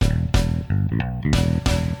Hey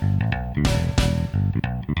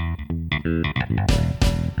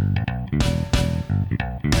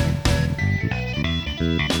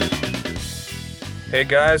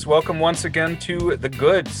guys, welcome once again to The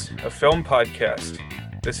Goods, a film podcast.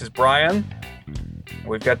 This is Brian.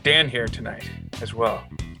 We've got Dan here tonight as well.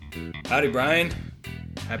 Howdy, Brian.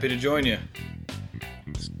 Happy to join you.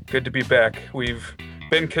 It's good to be back. We've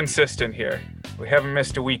been consistent here. We haven't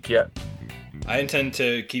missed a week yet. I intend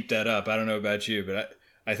to keep that up. I don't know about you, but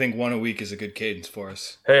I think one a week is a good cadence for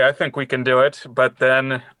us. Hey, I think we can do it, but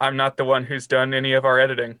then I'm not the one who's done any of our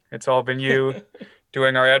editing. It's all been you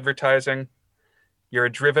doing our advertising. You're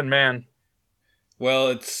a driven man. Well,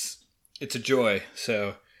 it's a joy.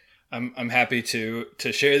 So I'm happy to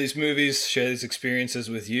share these movies, share these experiences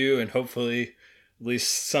with you, and hopefully at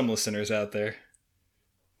least some listeners out there.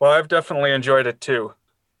 Well, I've definitely enjoyed it too.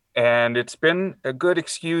 And it's been a good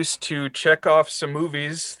excuse to check off some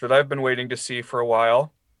movies that I've been waiting to see for a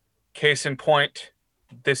while. Case in point,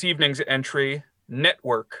 this evening's entry,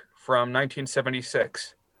 Network from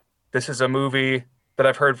 1976. This is a movie that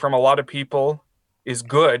I've heard from a lot of people is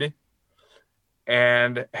good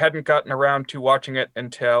and hadn't gotten around to watching it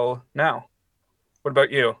until now. What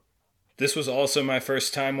about you? This was also my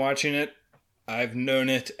first time watching it. I've known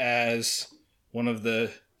it as one of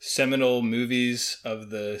the seminal movies of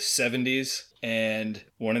the 70s, and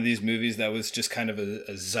one of these movies that was just kind of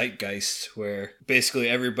a zeitgeist where basically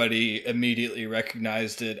everybody immediately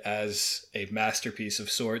recognized it as a masterpiece of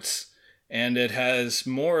sorts, and it has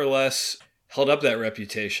more or less held up that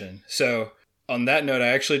reputation. So on that note, I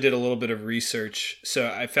actually did a little bit of research. So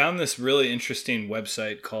I found this really interesting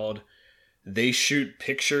website called They Shoot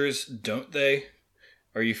Pictures, Don't They?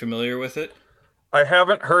 Are you familiar with it? I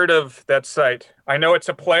haven't heard of that site. I know it's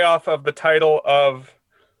a playoff of the title of,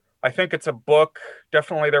 I think it's a book.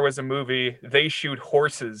 Definitely there was a movie, They Shoot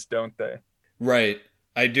Horses, Don't They? Right.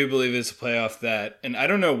 I do believe it's a playoff that. And I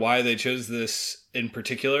don't know why they chose this in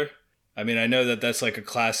particular. I mean, I know that that's like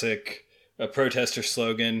a protester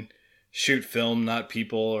slogan, shoot film, not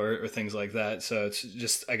people, or things like that. So it's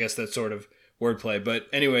just, I guess that's sort of wordplay. But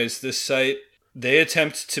anyways, this site, they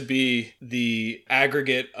attempt to be the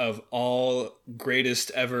aggregate of all greatest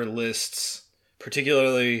ever lists,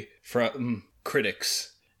 particularly from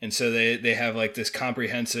critics. And so they have like this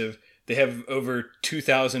comprehensive, they have over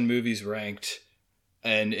 2,000 movies ranked,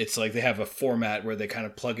 and it's like they have a format where they kind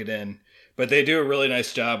of plug it in. But they do a really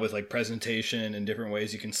nice job with like presentation and different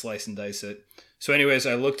ways you can slice and dice it. So anyways,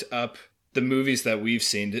 I looked up the movies that we've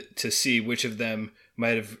seen to see which of them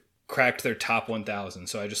might have cracked their top 1,000.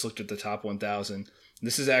 So I just looked at the top 1,000.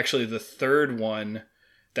 This is actually the third one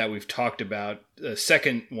that we've talked about, the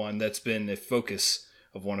second one that's been a focus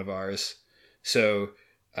of one of ours. So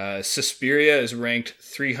Suspiria is ranked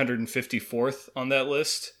 354th on that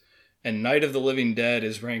list, and Night of the Living Dead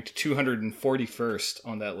is ranked 241st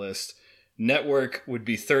on that list. Network would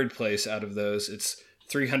be third place out of those. It's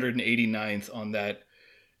 389th on that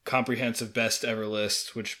comprehensive best ever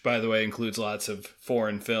list, which by the way includes lots of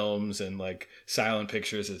foreign films and like silent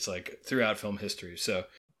pictures. It's like throughout film history. So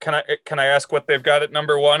Can I ask what they've got at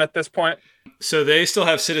number one at this point? So they still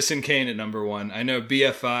have Citizen Kane at number one. I know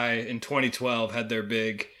BFI in 2012 had their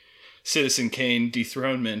big Citizen Kane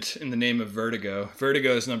dethronement in the name of Vertigo.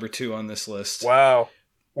 Vertigo is number 2 on this list. Wow.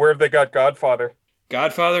 Where have they got Godfather?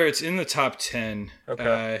 Godfather, it's in the top 10.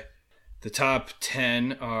 Okay. The top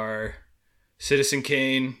 10 are Citizen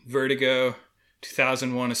Kane, Vertigo,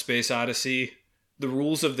 2001: A Space Odyssey, The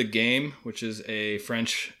Rules of the Game, which is a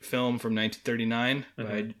French film from 1939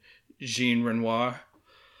 by Jean Renoir,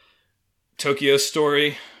 Tokyo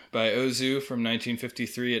Story by Ozu from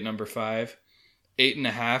 1953 at number 5,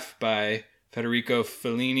 8.5 by Federico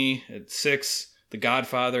Fellini at 6, The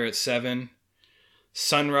Godfather at 7,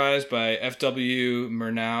 Sunrise by F.W.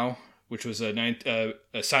 Murnau, which was a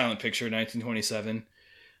silent picture, 1927,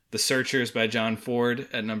 The Searchers by John Ford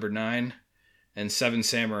at number 9, and Seven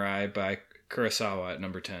Samurai by Kurosawa at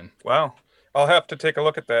number 10. Wow. I'll have to take a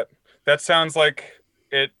look at that. That sounds like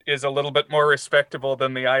it is a little bit more respectable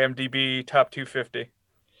than the IMDb top 250.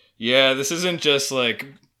 Yeah, this isn't just like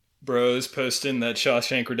bros posting that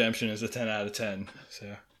Shawshank Redemption is a 10 out of 10.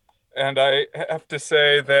 So. And I have to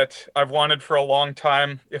say that I've wanted for a long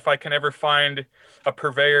time, if I can ever find a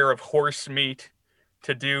purveyor of horse meat,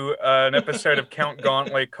 to do an episode of Count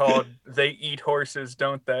Gauntlet called They Eat Horses,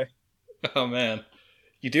 Don't They? Oh, man.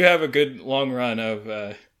 You do have a good long run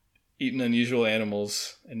of eating unusual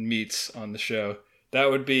animals and meats on the show. That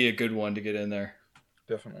would be a good one to get in there.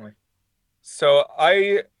 Definitely. So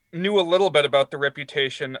I knew a little bit about the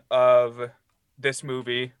reputation of this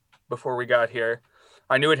movie before we got here.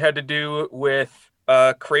 I knew it had to do with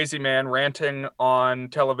a crazy man ranting on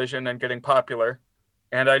television and getting popular.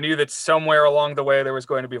 And I knew that somewhere along the way there was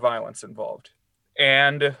going to be violence involved.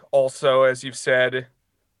 And also, as you've said,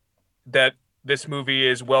 that this movie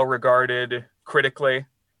is well regarded critically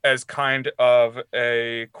as kind of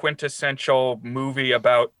a quintessential movie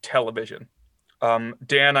about television.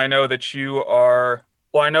 Dan, I know that you are,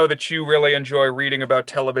 well, I know that you really enjoy reading about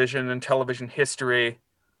television and television history.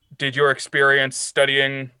 Did your experience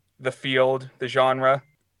studying the field, the genre,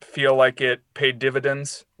 feel like it paid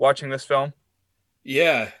dividends watching this film?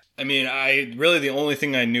 Yeah, I mean, I really the only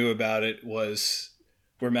thing I knew about it was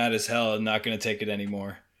we're mad as hell and not going to take it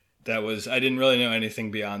anymore. That was I didn't really know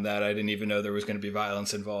anything beyond that. I didn't even know there was going to be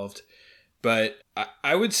violence involved. But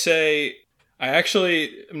I would say I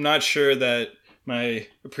actually am not sure that my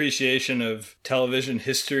appreciation of television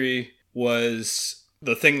history was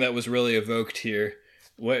the thing that was really evoked here.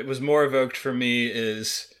 What was more evoked for me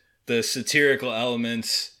is the satirical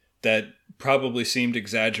elements that probably seemed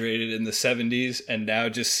exaggerated in the 70s and now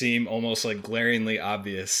just seem almost like glaringly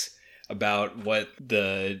obvious about what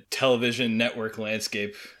the television network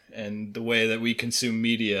landscape and the way that we consume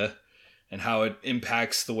media and how it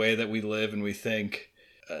impacts the way that we live and we think.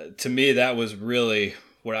 To me, that was really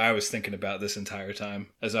what I was thinking about this entire time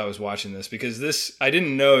as I was watching this, because this, I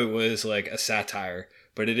didn't know it was like a satire,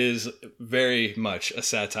 but it is very much a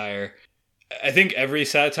satire. I think every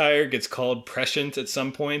satire gets called prescient at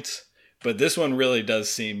some point, but this one really does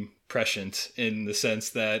seem prescient in the sense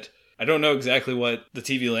that I don't know exactly what the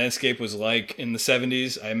TV landscape was like in the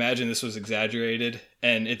 70s. I imagine this was exaggerated,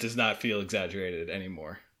 and it does not feel exaggerated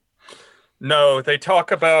anymore. No, they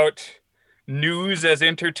talk about news as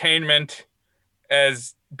entertainment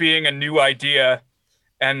as being a new idea,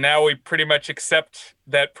 and now we pretty much accept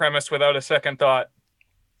that premise without a second thought.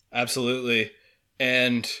 Absolutely.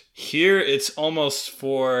 And here it's almost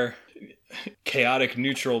for chaotic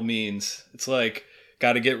neutral means. It's like,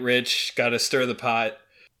 got to get rich, got to stir the pot.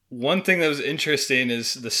 One thing that was interesting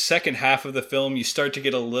is the second half of the film, you start to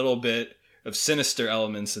get a little bit of sinister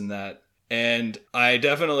elements in that. And I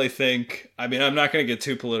definitely think, I mean, I'm not going to get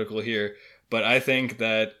too political here, but I think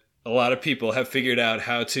that a lot of people have figured out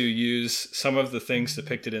how to use some of the things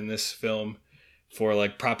depicted in this film for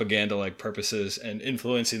like propaganda like purposes and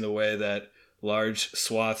influencing the way that large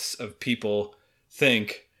swaths of people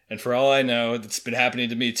think. And for all I know, it's been happening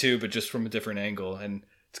to me too, but just from a different angle. And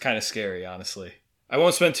it's kind of scary, honestly. I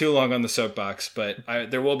won't spend too long on the soapbox, but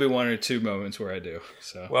there will be one or two moments where I do.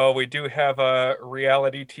 So Well, we do have a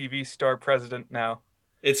reality TV star president now.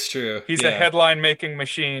 it's true. He's a Yeah. headline making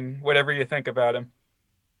machine, whatever you think about him.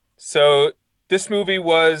 So, this movie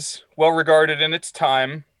was well regarded in its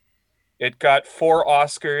time. It got 4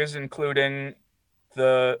 Oscars, including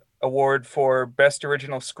the award for Best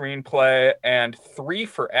Original Screenplay and 3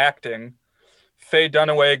 for acting. Faye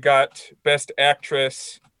Dunaway got Best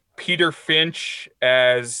Actress. Peter Finch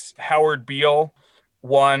as Howard Beale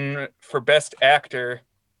won for Best Actor,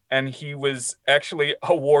 and he was actually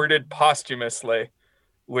awarded posthumously,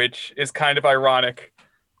 which is kind of ironic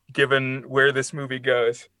given where this movie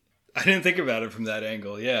goes. I didn't think about it from that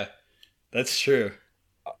angle. Yeah, that's true.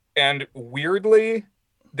 And weirdly,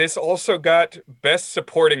 this also got Best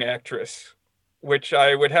Supporting Actress, which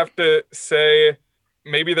I would have to say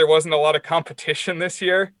maybe there wasn't a lot of competition this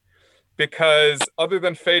year, because other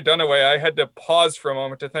than Faye Dunaway, I had to pause for a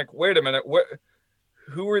moment to think, wait a minute,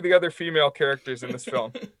 who were the other female characters in this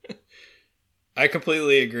film? I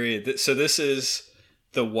completely agree. So this is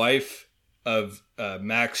the wife of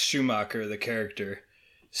Max Schumacher, the character.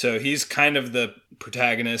 So he's kind of the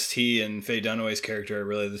protagonist. He and Faye Dunaway's character are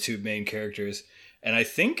really the two main characters. And I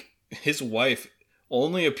think his wife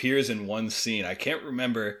only appears in one scene. I can't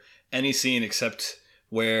remember any scene except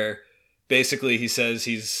where basically he says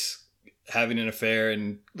he's having an affair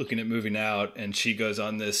and looking at moving out, and she goes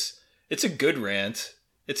on this. It's a good rant.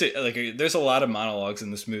 There's a lot of monologues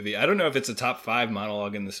in this movie. I don't know if it's a top 5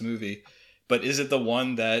 monologue in this movie, but is it the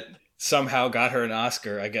one that somehow got her an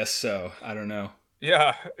Oscar? I guess so. I don't know.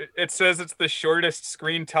 Yeah, it says it's the shortest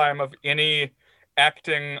screen time of any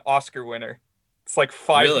acting Oscar winner. It's like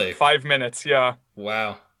Really? 5 minutes. Yeah.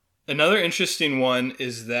 Wow. Another interesting one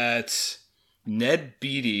is that Ned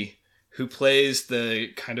Beatty, who plays the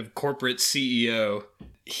kind of corporate CEO,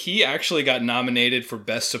 he actually got nominated for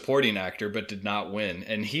Best Supporting Actor but did not win.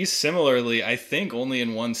 And he's similarly, I think, only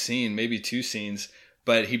in one scene, maybe 2 scenes,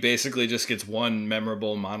 but he basically just gets one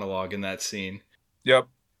memorable monologue in that scene. Yep.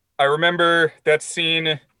 I remember that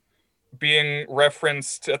scene being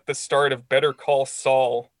referenced at the start of Better Call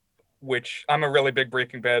Saul, which I'm a really big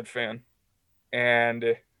Breaking Bad fan.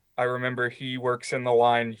 And I remember he works in the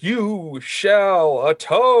line, "You shall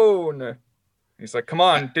atone." He's like, "Come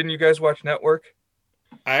I, on, didn't you guys watch Network?"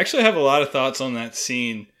 I actually have a lot of thoughts on that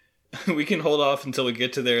scene. We can hold off until we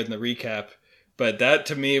get to there in the recap, but that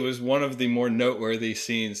to me was one of the more noteworthy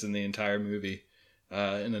scenes in the entire movie,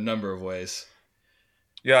 in a number of ways.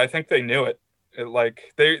 Yeah, I think they knew it.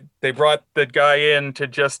 Like they brought the guy in to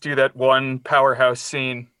just do that one powerhouse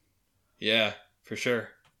scene. Yeah, for sure.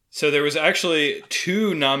 So there was actually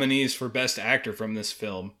two nominees for Best Actor from this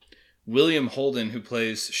film. William Holden, who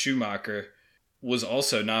plays Schumacher, was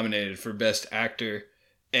also nominated for Best Actor.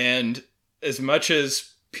 And as much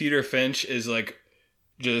as Peter Finch is like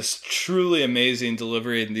just truly amazing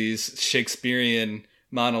delivering these Shakespearean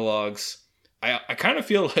monologues, I kind of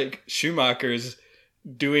feel like Schumacher's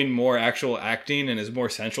doing more actual acting and is more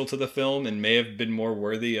central to the film and may have been more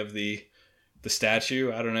worthy of the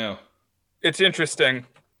statue. I don't know. It's interesting.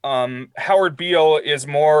 Howard Beale is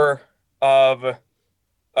more of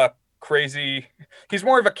a crazy. He's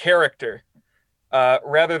more of a character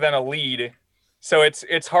rather than a lead. So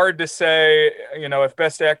it's hard to say, if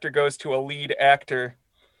Best Actor goes to a lead actor.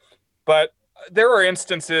 But there are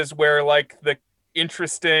instances where like the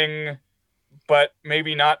interesting but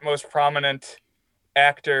maybe not most prominent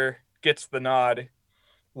actor gets the nod,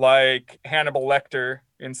 like Hannibal Lecter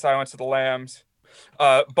in Silence of the Lambs.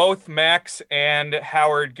 Both Max and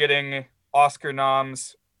Howard getting Oscar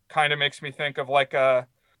noms kind of makes me think of like a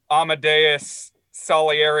Amadeus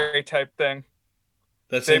Salieri type thing.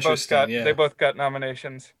 That's They both interesting. got they Yeah. both got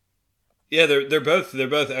nominations. Yeah, they're both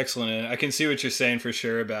excellent, and I can see what you're saying for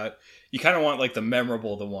sure about you kind of want like the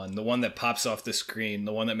one that pops off the screen,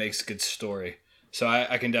 the one that makes a good story. So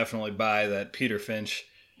I can definitely buy that Peter Finch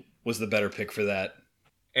was the better pick for that.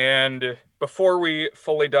 And before we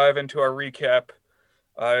fully dive into our recap,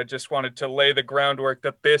 I just wanted to lay the groundwork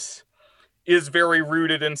that this is very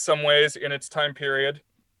rooted in some ways in its time period.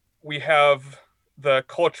 We have the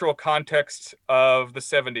cultural context of the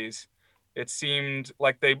 70s. It seemed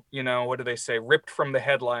like they, what do they say, ripped from the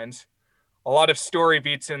headlines. A lot of story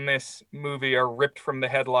beats in this movie are ripped from the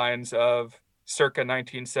headlines of circa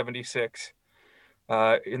 1976.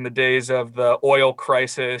 In the days of the oil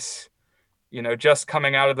crisis, just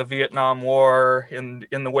coming out of the Vietnam War, in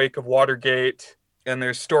the wake of Watergate, and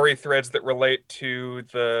there's story threads that relate to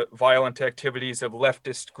the violent activities of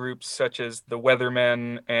leftist groups such as the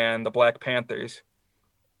Weathermen and the Black Panthers.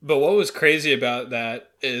 But what was crazy about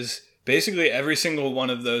that is basically every single one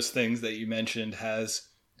of those things that you mentioned has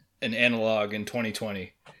an analog in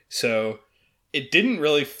 2020. So it didn't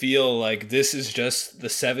really feel like this is just the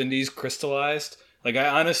 70s crystallized. Like I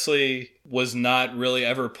honestly was not really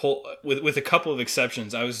ever pulled with a couple of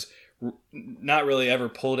exceptions. I was not really ever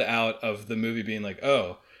pulled out of the movie being like,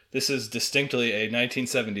 "Oh, this is distinctly a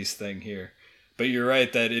 1970s thing here." But you're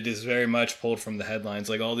right that it is very much pulled from the headlines.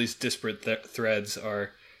 Like all these disparate threads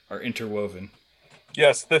are interwoven.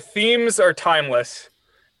 Yes, the themes are timeless,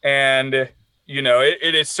 and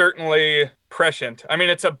it is certainly prescient. I mean,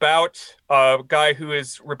 it's about a guy who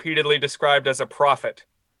is repeatedly described as a prophet.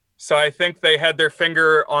 So I think they had their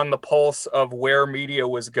finger on the pulse of where media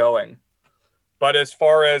was going. But as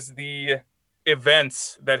far as the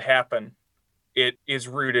events that happen, it is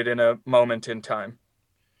rooted in a moment in time.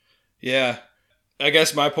 Yeah, I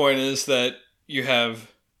guess my point is that you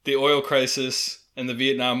have the oil crisis and the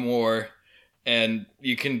Vietnam War, and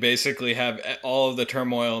you can basically have all of the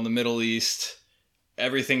turmoil in the Middle East,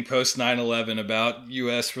 everything post 9/11 about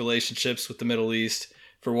U.S. relationships with the Middle East.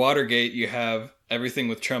 For Watergate, you have everything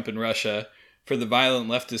with Trump and Russia. For the violent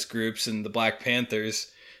leftist groups and the Black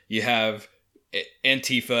Panthers, you have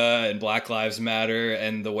Antifa and Black Lives Matter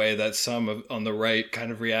and the way that some on the right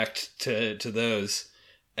kind of react to those.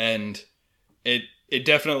 And it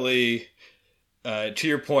definitely, to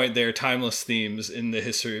your point, there are timeless themes in the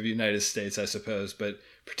history of the United States, I suppose, but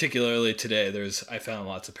particularly today, I found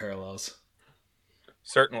lots of parallels.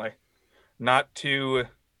 Certainly. Not to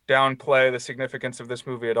downplay the significance of this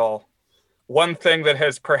movie at all. One thing that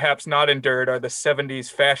has perhaps not endured are the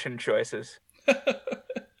 70s fashion choices.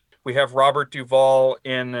 We have Robert Duvall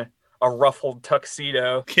in a ruffled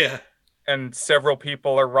tuxedo, Yeah, and several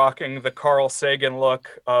people are rocking the Carl Sagan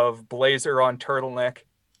look of blazer on turtleneck.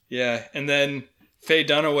 yeah, and then Faye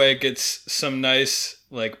Dunaway gets some nice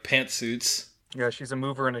like pantsuits. Yeah, she's a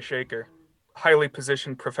mover and a shaker. Highly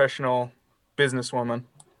positioned professional businesswoman.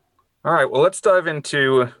 All right, well, let's dive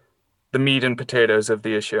into the meat and potatoes of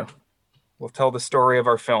the issue. We'll tell the story of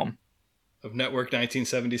our film. Of Network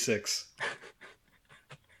 1976.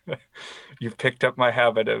 You've picked up my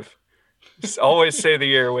habit of always say the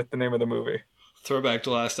year with the name of the movie. Throwback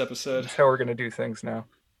to last episode. That's how we're going to do things now.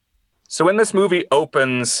 So when this movie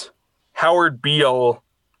opens, Howard Beale,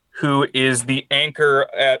 who is the anchor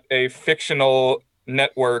at a fictional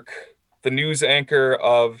network, the news anchor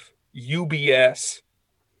of UBS,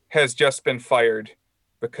 has just been fired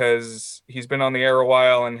because he's been on the air a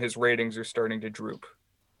while and his ratings are starting to droop.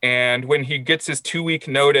 And when he gets his 2 week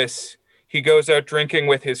notice, he goes out drinking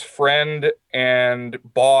with his friend and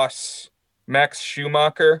boss, Max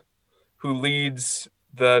Schumacher, who leads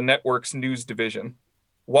the network's news division.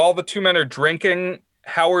 While the two men are drinking,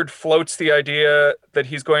 Howard floats the idea that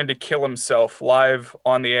he's going to kill himself live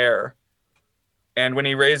on the air. And when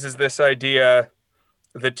he raises this idea,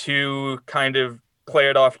 the two kind of play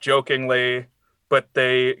it off jokingly, but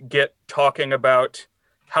they get talking about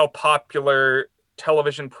how popular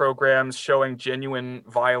television programs showing genuine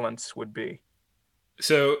violence would be.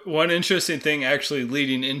 So, one interesting thing actually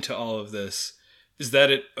leading into all of this is that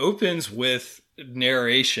it opens with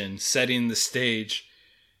narration, setting the stage,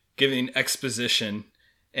 giving exposition,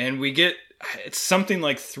 and we get it's something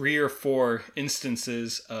like 3 or 4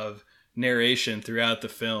 instances of narration throughout the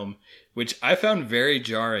film, which I found very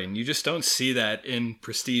jarring. You just don't see that in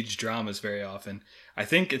prestige dramas very often. I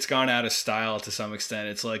think it's gone out of style to some extent.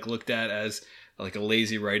 It's like looked at as like a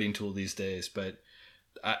lazy writing tool these days, but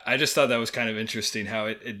I just thought that was kind of interesting how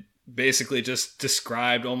it basically just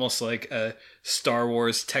described almost like a Star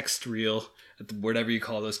Wars text reel, whatever you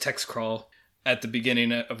call those, text crawl at the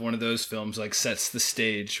beginning of one of those films, like sets the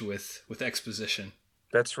stage with exposition.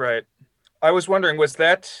 That's right. I was wondering, was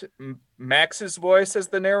that Max's voice as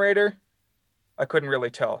the narrator? I couldn't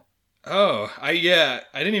really tell. Oh, I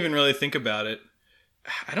didn't even really think about it.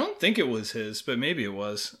 I don't think it was his, but maybe it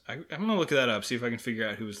was. I'm gonna look that up, see if I can figure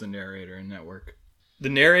out who was the narrator in Network. The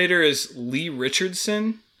narrator is Lee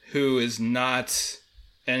Richardson, who is not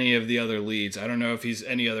any of the other leads. I don't know if he's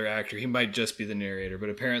any other actor. He might just be the narrator, but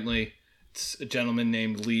apparently it's a gentleman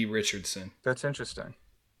named Lee Richardson. That's interesting.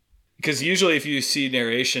 Because usually if you see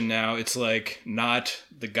narration now, it's like not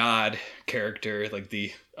the God character, like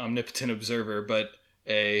the omnipotent observer, but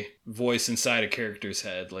a voice inside a character's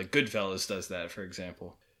head. Like Goodfellas does that, for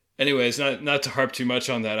example. Anyways, not to harp too much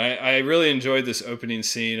on that. I really enjoyed this opening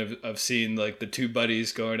scene of seeing like the two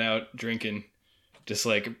buddies going out drinking, just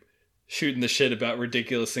like shooting the shit about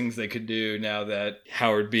ridiculous things they could do now that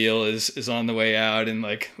Howard Beale is on the way out, and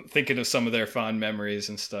like thinking of some of their fond memories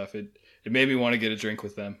and stuff. It made me want to get a drink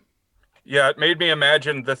with them. Yeah, it made me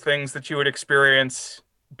imagine the things that you would experience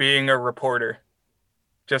being a reporter.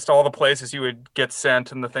 Just all the places you would get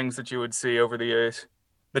sent and the things that you would see over the years.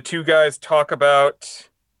 The two guys talk about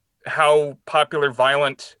how popular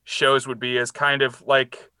violent shows would be as kind of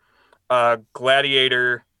like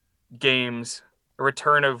gladiator games, a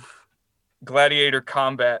return of gladiator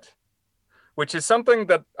combat, which is something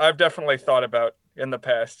that I've definitely thought about in the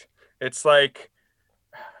past. It's like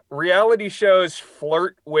reality shows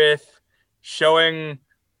flirt with showing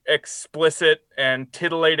explicit and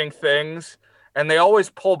titillating things, and they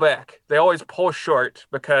always pull back. They always pull short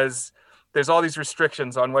because there's all these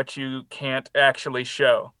restrictions on what you can't actually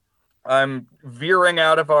show. I'm veering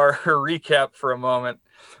out of our recap for a moment,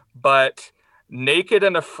 but Naked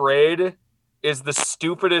and Afraid is the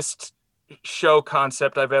stupidest show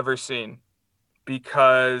concept I've ever seen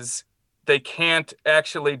because they can't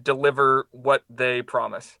actually deliver what they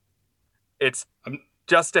promise. It's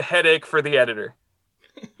just a headache for the editor.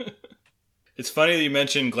 It's funny that you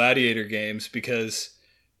mentioned gladiator games because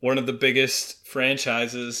one of the biggest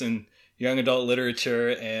franchises in young adult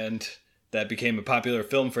literature and that became a popular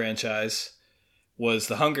film franchise was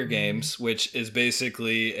The Hunger Games, which is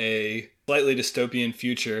basically a slightly dystopian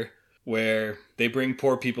future where they bring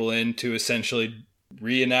poor people in to essentially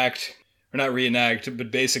reenact, or not reenact,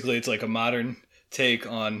 but basically it's like a modern take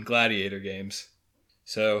on gladiator games.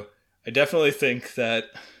 So I definitely think that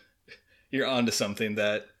you're onto something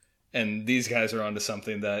that, and these guys are onto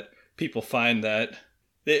something that people find that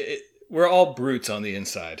we're all brutes on the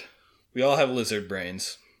inside. We all have lizard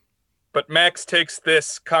brains. But Max takes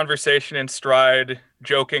this conversation in stride,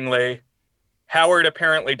 jokingly. Howard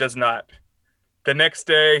apparently does not. The next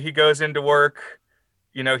day, he goes into work.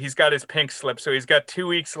 You know, he's got his pink slip, so he's got 2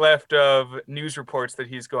 weeks left of news reports that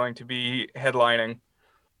he's going to be headlining.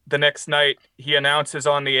 The next night, he announces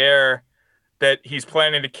on the air that he's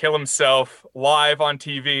planning to kill himself live on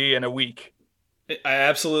TV in a week. I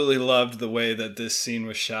absolutely loved the way that this scene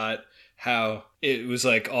was shot, how it was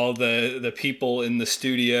like all the people in the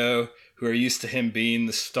studio who are used to him being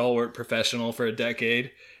the stalwart professional for a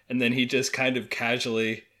decade, and then he just kind of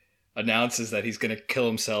casually announces that he's going to kill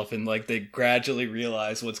himself, and like they gradually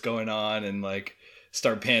realize what's going on and like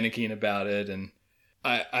start panicking about it. And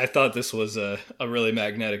I thought this was a really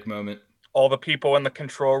magnetic moment. All the people in the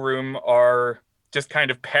control room are just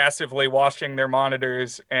kind of passively watching their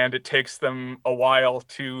monitors, and it takes them a while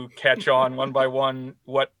to catch on one by one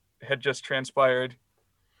what had just transpired.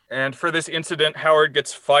 And for this incident, Howard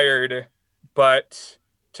gets fired, but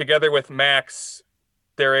together with Max,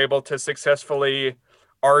 they're able to successfully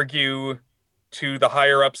argue to the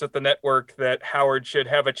higher ups at the network that Howard should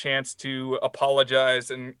have a chance to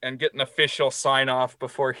apologize and get an official sign off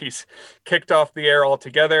before he's kicked off the air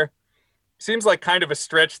altogether. Seems like kind of a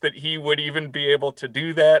stretch that he would even be able to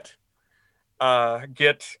do that,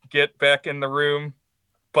 get back in the room,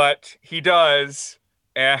 but he does,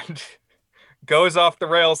 and goes off the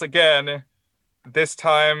rails again. This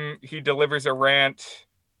time he delivers a rant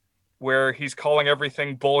where he's calling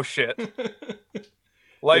everything bullshit.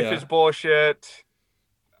 Life Yeah. is bullshit.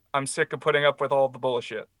 I'm sick of putting up with all the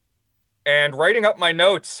bullshit. And writing up my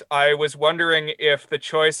notes, I was wondering if the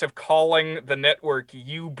choice of calling the network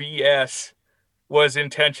UBS was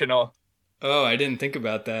intentional. Oh, I didn't think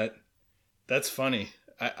about that. That's funny.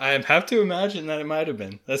 I have to imagine that it might have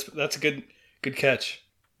been. That's a good catch.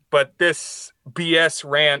 But this BS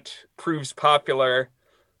rant proves popular,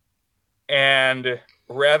 and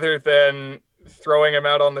rather than throwing him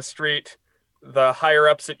out on the street, the higher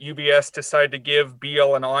ups at UBS decide to give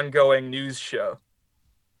Beale an ongoing news show.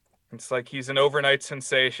 It's like he's an overnight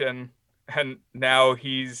sensation, and now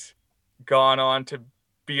he's gone on to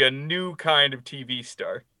be a new kind of TV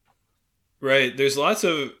star. Right. There's lots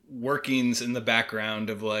of workings in the background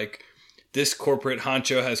of like this corporate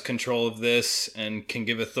honcho has control of this and can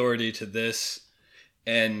give authority to this.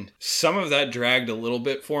 And some of that dragged a little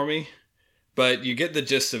bit for me, but you get the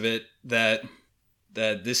gist of it that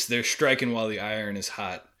this they're striking while the iron is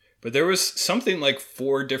hot. But there was something like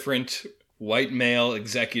 4 different white male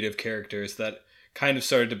executive characters that kind of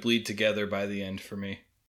started to bleed together by the end for me.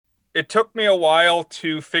 It took me a while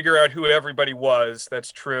to figure out who everybody was,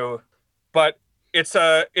 that's true. But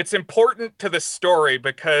it's important to the story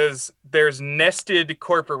because there's nested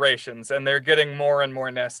corporations and they're getting more and more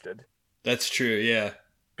nested. That's true, yeah.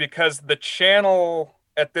 Because the channel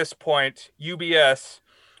at this point, UBS,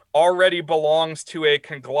 already belongs to a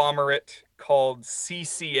conglomerate called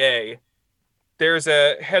CCA. There's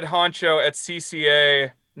a head honcho at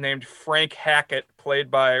CCA named Frank Hackett, played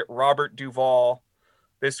by Robert Duvall.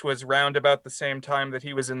 This was round about the same time that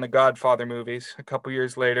he was in the Godfather movies, a couple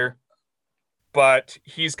years later. But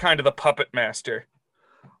he's kind of the puppet master.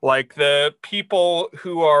 Like the people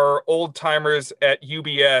who are old timers at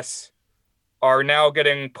UBS are now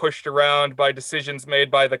getting pushed around by decisions made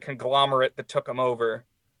by the conglomerate that took them over.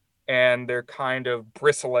 And they're kind of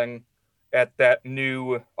bristling at that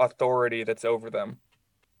new authority that's over them.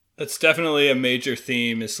 That's definitely a major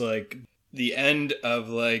theme, is like the end of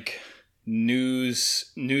like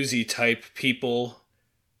newsy type people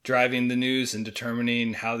driving the news and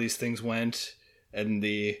determining how these things went, and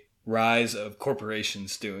the rise of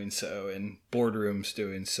corporations doing so and boardrooms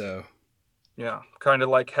doing so. Yeah, kind of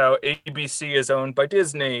like how ABC is owned by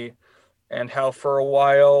Disney, and how for a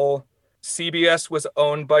while CBS was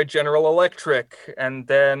owned by General Electric, and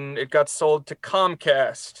then it got sold to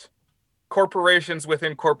Comcast. Corporations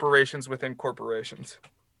within corporations within corporations.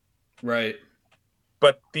 Right.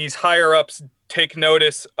 But these higher ups take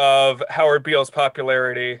notice of Howard Beale's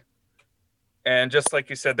popularity, and just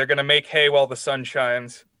like you said, they're going to make hay while the sun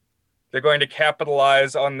shines. They're going to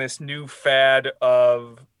capitalize on this new fad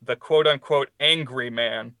of the quote-unquote angry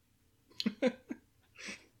man.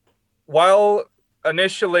 While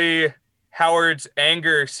initially Howard's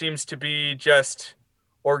anger seems to be just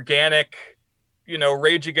organic,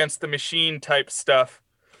 Rage Against the Machine type stuff,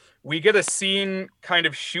 we get a scene kind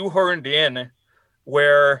of shoehorned in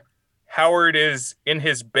where Howard is in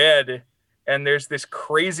his bed and there's this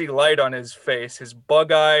crazy light on his face, his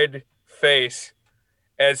bug-eyed face,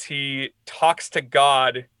 as he talks to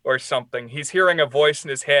God or something. He's hearing a voice in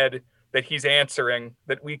his head that he's answering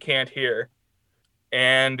that we can't hear.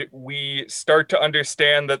 And we start to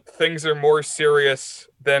understand that things are more serious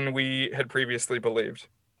than we had previously believed.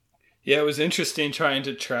 Yeah, it was interesting trying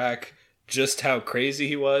to track just how crazy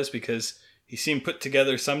he was, because he seemed put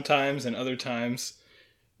together sometimes and other times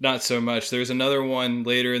not so much. There's another one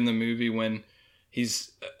later in the movie when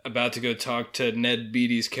he's about to go talk to Ned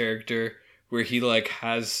Beatty's character, where he like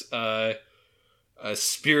has a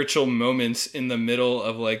spiritual moments in the middle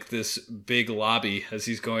of like this big lobby as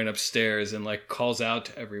he's going upstairs and like calls out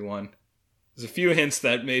to everyone. There's a few hints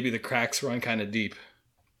that maybe the cracks run kind of deep.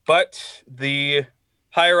 But the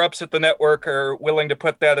higher ups at the network are willing to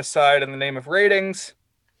put that aside in the name of ratings.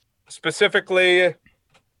 Specifically,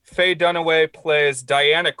 Faye Dunaway plays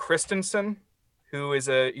Diana Christensen, who is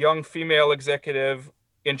a young female executive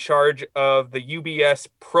in charge of the UBS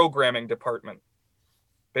programming department.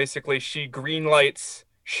 Basically, she greenlights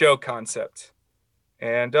show concepts.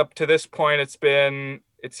 And up to this point,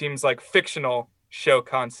 it seems like fictional show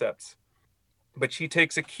concepts. But she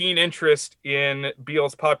takes a keen interest in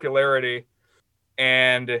Beale's popularity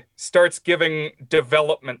and starts giving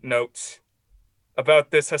development notes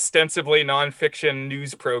about this ostensibly nonfiction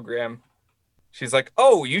news program. She's like,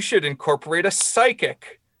 oh, you should incorporate a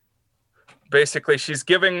psychic. Basically, she's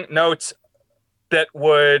giving notes that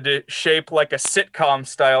would shape like a sitcom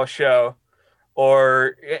style show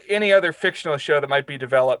or any other fictional show that might be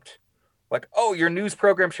developed. Like, oh, your news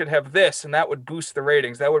program should have this, and that would boost the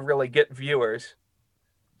ratings. That would really get viewers.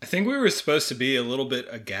 I think we were supposed to be a little bit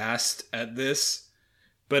aghast at this,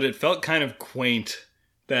 but it felt kind of quaint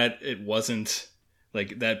that it wasn't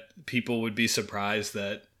like that people would be surprised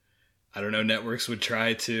that, I don't know, networks would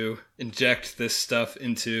try to inject this stuff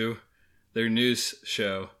into their news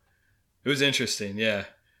show. It was interesting, yeah.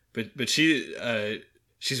 But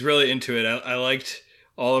she's really into it. I liked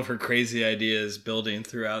all of her crazy ideas building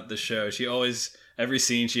throughout the show. She always, every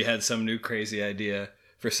scene, she had some new crazy idea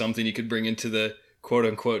for something you could bring into the quote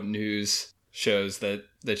unquote news shows that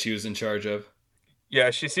she was in charge of.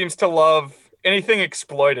 Yeah, she seems to love anything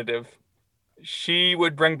exploitative. She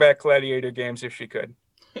would bring back gladiator games if she could.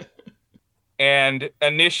 And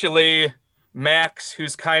initially, Max,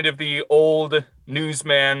 who's kind of the old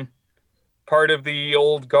newsman, part of the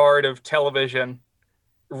old guard of television,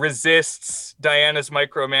 resists Diana's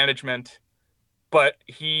micromanagement, but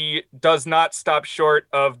he does not stop short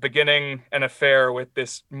of beginning an affair with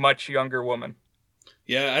this much younger woman.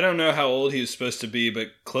 Yeah, I don't know how old he was supposed to be, but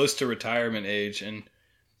close to retirement age, and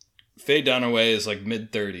Faye Dunaway is like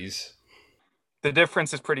mid-30s. The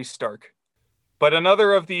difference is pretty stark. But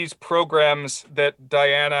another of these programs that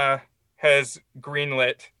Diana has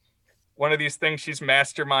greenlit, one of these things she's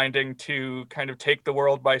masterminding to kind of take the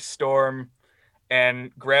world by storm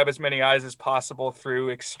and grab as many eyes as possible through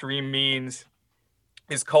extreme means,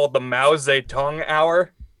 is called the Mao Zedong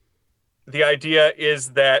Hour. The idea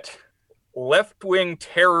is that left-wing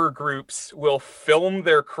terror groups will film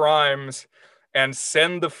their crimes and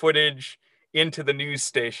send the footage into the news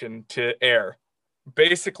station to air.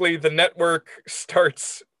 Basically, the network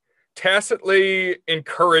starts tacitly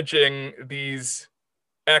encouraging these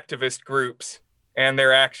activist groups and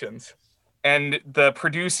their actions. And the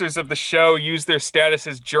producers of the show use their status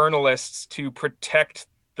as journalists to protect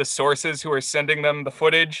the sources who are sending them the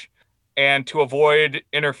footage and to avoid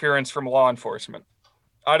interference from law enforcement.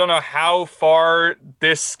 I don't know how far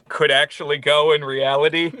this could actually go in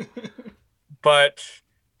reality, but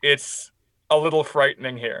it's a little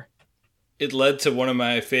frightening here. It led to one of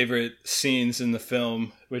my favorite scenes in the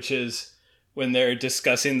film, which is when they're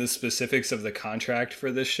discussing the specifics of the contract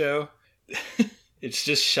for this show. It's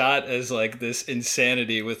just shot as like this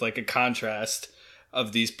insanity with like a contrast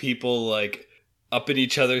of these people like up in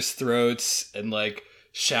each other's throats and like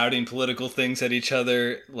shouting political things at each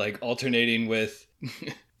other, like alternating with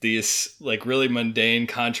these like really mundane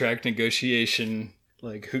contract negotiation,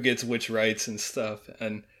 like who gets which rights and stuff.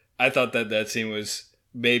 And I thought that scene was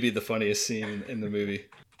maybe the funniest scene in the movie.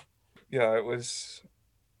 Yeah, it was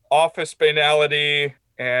office banality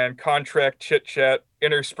and contract chit chat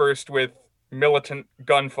interspersed with militant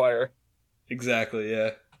gunfire. Exactly,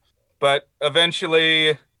 yeah. But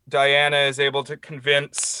eventually, Diana is able to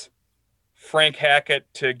convince Frank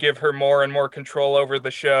Hackett to give her more and more control over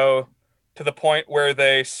the show to the point where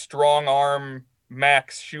they strong arm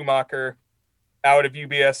Max Schumacher out of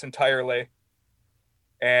UBS entirely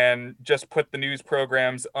and just put the news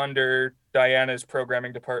programs under Diana's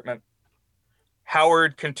programming department.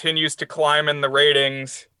 Howard continues to climb in the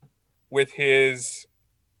ratings with his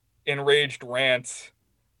enraged rants,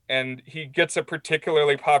 and he gets a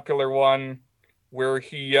particularly popular one where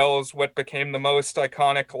he yells what became the most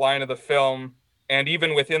iconic line of the film, and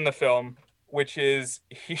even within the film, which is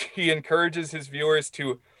he encourages his viewers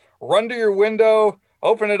to run to your window,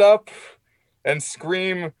 open it up, and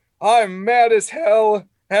scream, "I'm mad as hell,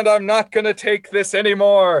 and I'm not going to take this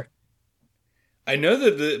anymore." I know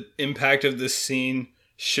that the impact of this scene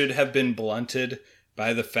should have been blunted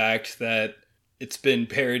by the fact that it's been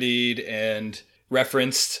parodied and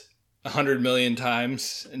referenced 100 million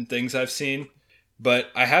times in things I've seen.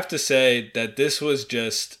 But I have to say that this was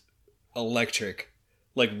just electric,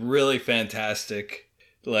 like really fantastic.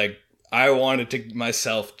 Like I wanted to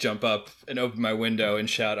myself jump up and open my window and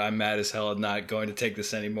shout, "I'm mad as hell and not going to take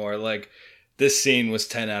this anymore." Like this scene was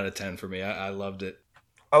 10 out of 10 for me. I loved it.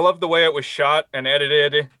 I love the way it was shot and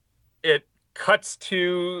edited. It cuts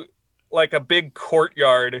to like a big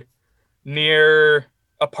courtyard near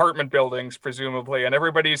apartment buildings, presumably, and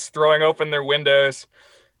everybody's throwing open their windows.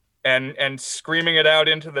 and screaming it out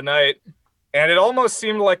into the night. And it almost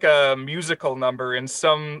seemed like a musical number in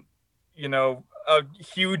some, a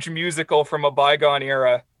huge musical from a bygone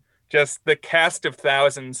era. Just the cast of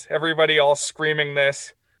thousands, everybody all screaming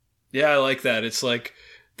this. Yeah, I like that. It's like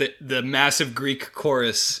the massive Greek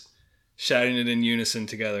chorus shouting it in unison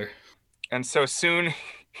together. And so soon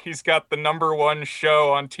he's got the number one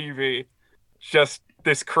show on TV. Just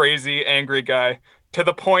this crazy, angry guy to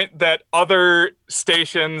the point that other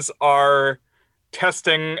stations are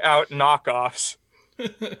testing out knockoffs.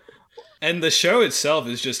 And the show itself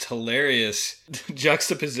is just hilarious.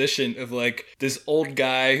 Juxtaposition of like this old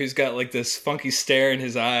guy who's got like this funky stare in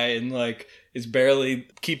his eye and like is barely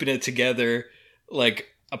keeping it together,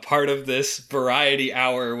 like a part of this variety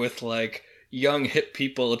hour with like young hip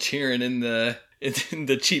people cheering in the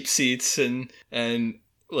cheap seats and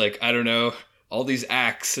like I don't know, all these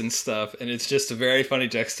acts and stuff, and it's just a very funny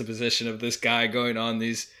juxtaposition of this guy going on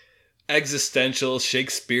these existential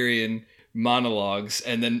Shakespearean monologues,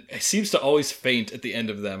 and then it seems to always faint at the end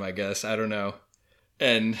of them, I guess. I don't know.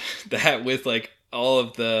 And that with like all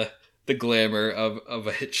of the glamour of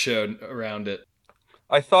a hit show around it.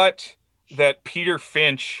 I thought that Peter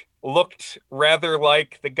Finch looked rather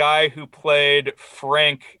like the guy who played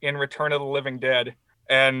Frank in Return of the Living Dead.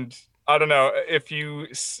 And I don't know if you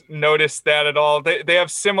noticed that at all. They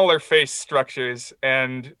have similar face structures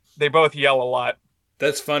and they both yell a lot.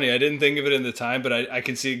 That's funny. I didn't think of it in the time, but I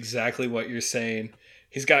can see exactly what you're saying.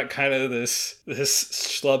 He's got kind of this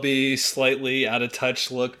schlubby, slightly out of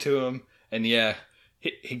touch look to him. And yeah,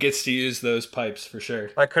 he gets to use those pipes for sure.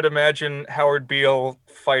 I could imagine Howard Beale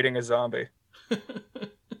fighting a zombie.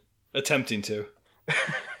 Attempting to.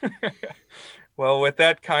 Well, with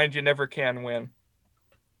that kind, you never can win.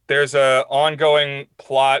 There's a ongoing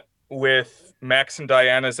plot with Max and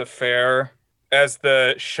Diana's affair. As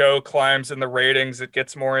the show climbs in the ratings, it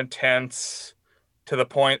gets more intense to the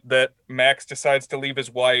point that Max decides to leave his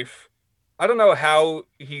wife. I don't know how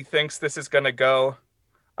he thinks this is going to go.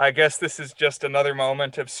 I guess this is just another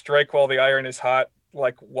moment of strike while the iron is hot.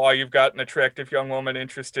 Like, while you've got an attractive young woman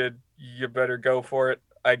interested, you better go for it,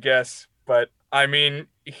 I guess. But I mean,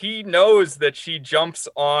 he knows that she jumps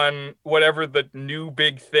on whatever the new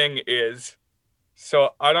big thing is.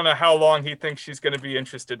 So I don't know how long he thinks she's going to be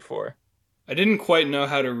interested for. I didn't quite know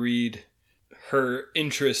how to read her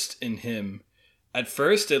interest in him. At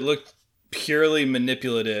first, it looked purely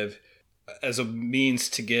manipulative as a means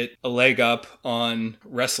to get a leg up on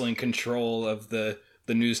wrestling control of the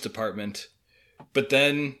news department. But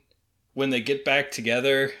then when they get back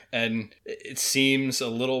together and it seems a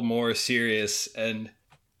little more serious, and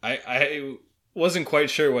I wasn't quite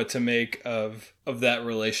sure what to make of that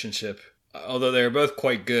relationship. Although they're both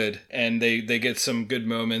quite good, and they get some good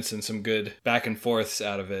moments and some good back and forths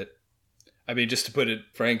out of it. I mean, just to put it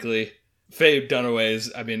frankly, Faye Dunaway's,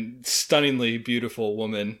 stunningly beautiful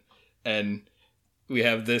woman, and we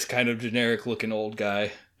have this kind of generic looking old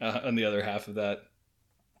guy on the other half of that.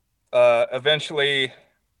 Eventually,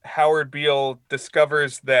 Howard Beale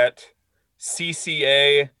discovers that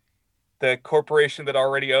CCA, the corporation that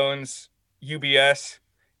already owns UBS,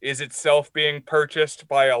 is itself being purchased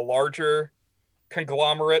by a larger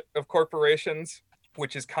conglomerate of corporations,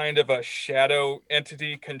 which is kind of a shadow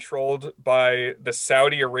entity controlled by the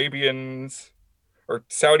Saudi Arabians or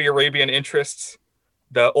Saudi Arabian interests,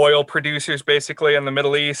 the oil producers basically in the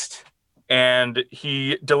Middle East. And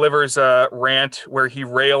he delivers a rant where he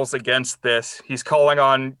rails against this. He's calling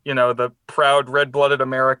on, the proud red-blooded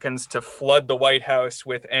Americans to flood the White House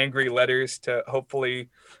with angry letters to hopefully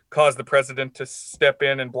cause the president to step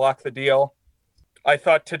in and block the deal. I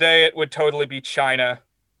thought today it would totally be China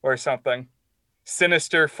or something.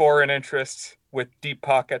 Sinister foreign interests with deep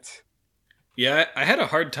pockets. Yeah, I had a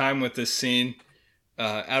hard time with this scene.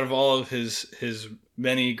 Out of all of his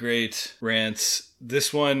many great rants,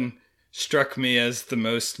 this one struck me as the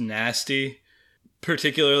most nasty,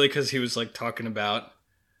 particularly because he was like talking about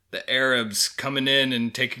the Arabs coming in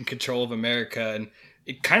and taking control of America, and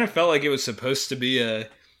it kind of felt like it was supposed to be a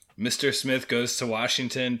Mr. Smith goes to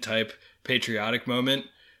Washington type patriotic moment,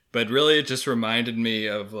 but really it just reminded me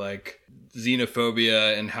of like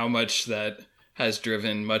xenophobia and how much that has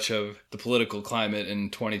driven much of the political climate in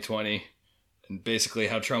 2020, and basically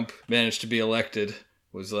how Trump managed to be elected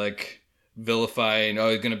was like vilifying, oh,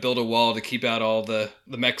 he's going to build a wall to keep out all the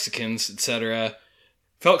Mexicans, etc.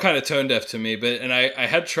 Felt kind of tone deaf to me, and I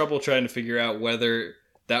had trouble trying to figure out whether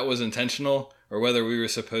that was intentional or whether we were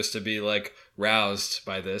supposed to be like roused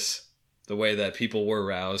by this, the way that people were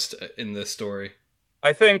roused in this story.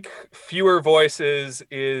 I think fewer voices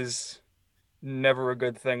is never a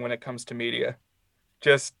good thing when it comes to media.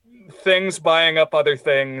 Just things buying up other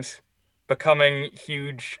things, becoming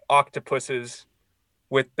huge octopuses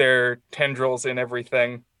with their tendrils and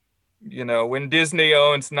everything. You know, when Disney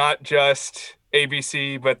owns not just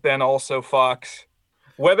ABC, but then also Fox,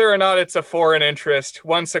 whether or not it's a foreign interest,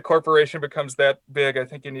 once a corporation becomes that big, I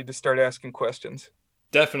think you need to start asking questions.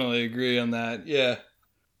 Definitely agree on that. Yeah.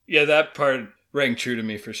 Yeah, that part rang true to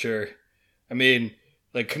me for sure. I mean,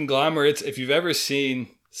 like conglomerates, if you've ever seen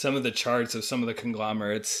some of the charts of some of the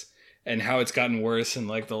conglomerates and how it's gotten worse in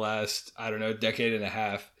like the last, I don't know, decade and a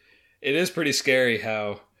half, it is pretty scary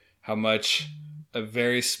how much a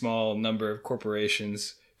very small number of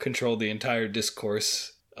corporations control the entire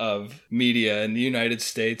discourse of media in the United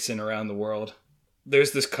States and around the world.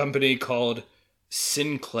 There's this company called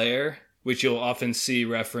Sinclair, which you'll often see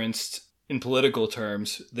referenced in political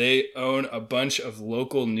terms. They own a bunch of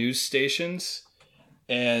local news stations,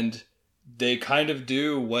 and they kind of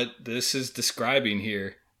do what this is describing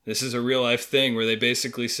here. This is a real life thing where they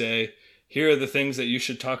basically say, here are the things that you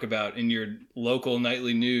should talk about in your local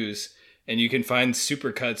nightly news. And you can find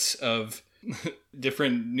supercuts of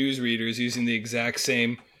different newsreaders using the exact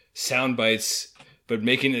same sound bites, but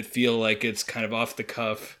making it feel like it's kind of off the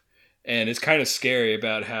cuff. And it's kind of scary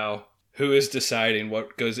about how who is deciding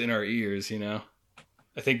what goes in our ears, you know?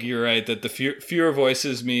 I think you're right that the fewer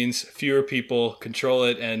voices means fewer people control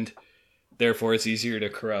it, and therefore it's easier to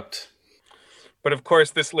corrupt. But of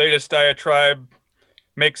course, this latest diatribe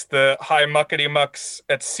makes the high muckety mucks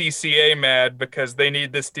at CCA mad because they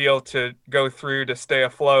need this deal to go through to stay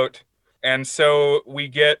afloat. And so we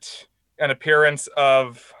get an appearance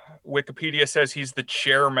of, Wikipedia says he's the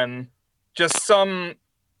chairman, just some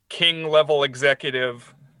king level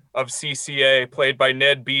executive of CCA, played by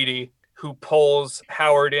Ned Beatty, who pulls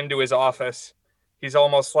Howard into his office. He's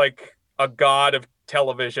almost like a god of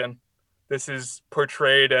television. This is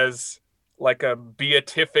portrayed as like a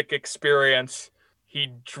beatific experience. He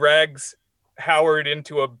drags Howard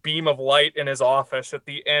into a beam of light in his office at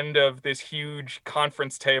the end of this huge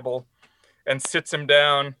conference table and sits him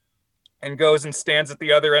down and goes and stands at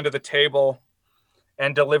the other end of the table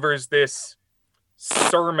and delivers this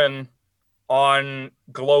sermon on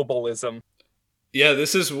globalism. Yeah,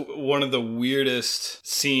 this is one of the weirdest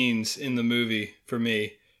scenes in the movie for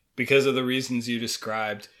me because of the reasons you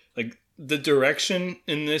described. Like, the direction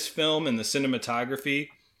in this film and the cinematography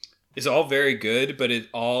is all very good, but it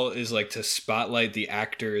all is like to spotlight the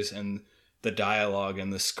actors and the dialogue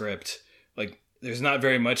and the script. Like, there's not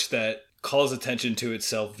very much that calls attention to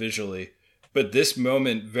itself visually, but this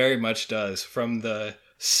moment very much does. From the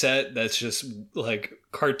set that's just like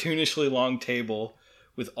cartoonishly long table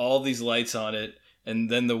with all these lights on it,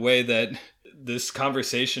 and then the way that this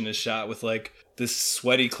conversation is shot with like this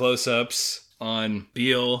sweaty close-ups on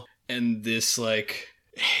Beale and this like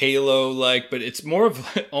halo like, but it's more of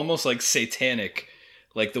almost like satanic,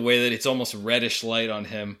 like the way that it's almost reddish light on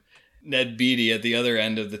him. Ned Beatty at the other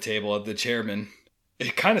end of the table, at the chairman.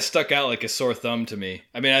 It kind of stuck out like a sore thumb to me.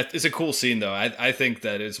 I mean, it's a cool scene though. I think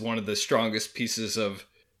that it's one of the strongest pieces of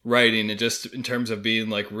writing, and just in terms of being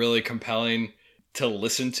like really compelling to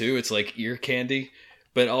listen to. It's like ear candy,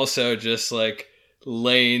 but also just like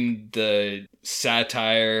laying the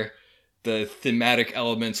satire, the thematic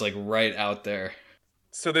elements like right out there.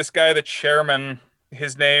 So this guy, the chairman,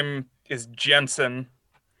 his name is Jensen,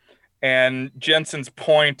 and Jensen's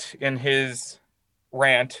point in his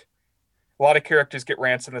rant, a lot of characters get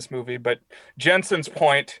rants in this movie, but Jensen's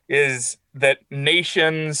point is that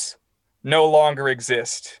nations no longer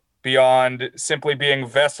exist beyond simply being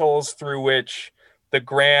vessels through which the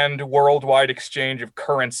grand worldwide exchange of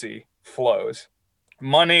currency flows.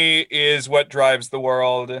 Money is what drives the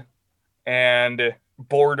world, and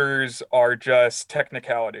borders are just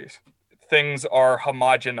technicalities. Things are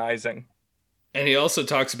homogenizing. And he also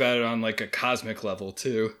talks about it on like a cosmic level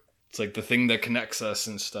too. It's like the thing that connects us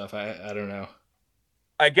and stuff. I don't know.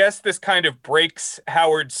 I guess this kind of breaks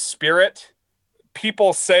Howard's spirit.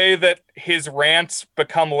 People say that his rants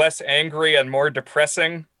become less angry and more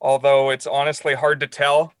depressing, although it's honestly hard to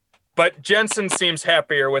tell. But Jensen seems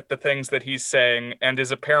happier with the things that he's saying and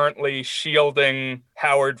is apparently shielding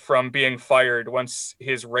Howard from being fired once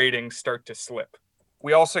his ratings start to slip.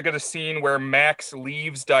 We also get a scene where Max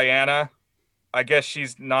leaves Diana. I guess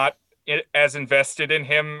she's not as invested in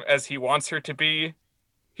him as he wants her to be.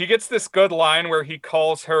 He gets this good line where he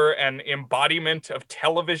calls her an embodiment of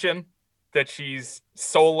television, that she's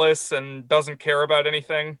soulless and doesn't care about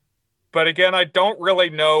anything. But again, I don't really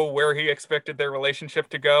know where he expected their relationship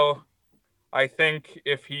to go. I think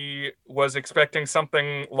if he was expecting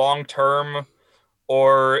something long term,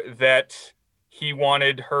 or that he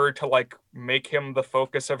wanted her to like make him the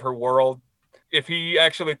focus of her world, if he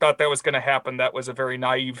actually thought that was going to happen, that was a very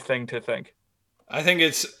naive thing to think. I think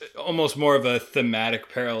it's almost more of a thematic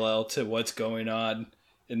parallel to what's going on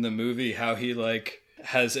in the movie, how he like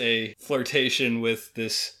has a flirtation with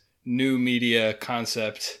this new media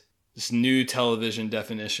concept, this new television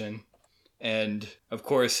definition. And of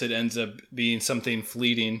course, it ends up being something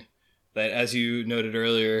fleeting that, as you noted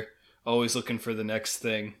earlier, always looking for the next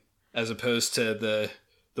thing, as opposed to the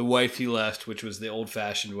wife he left, which was the old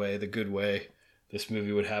fashioned way, the good way this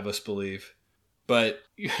movie would have us believe. But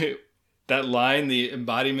that line, the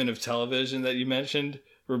embodiment of television that you mentioned,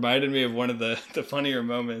 reminded me of one of the funnier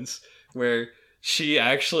moments where she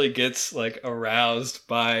actually gets like aroused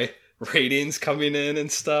by ratings coming in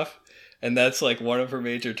and stuff. And that's like one of her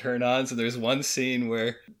major turn-ons. And there's one scene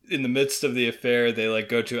where in the midst of the affair, they like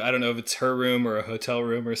go to, I don't know if it's her room or a hotel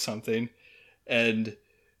room or something. And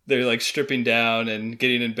they're like stripping down and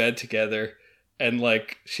getting in bed together. And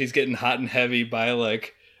like she's getting hot and heavy by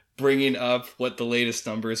like bringing up what the latest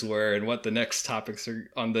numbers were and what the next topics are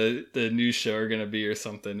on the news show are going to be or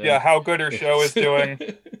something. Yeah, And how good her show is doing.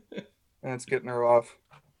 And it's getting her off.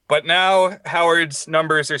 But now Howard's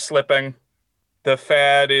numbers are slipping. The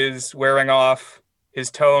fad is wearing off. His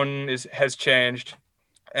tone has changed.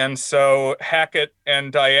 And so Hackett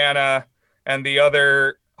and Diana and the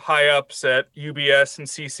other high ups at UBS and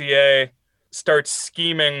CCA start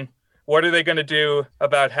scheming. What are they going to do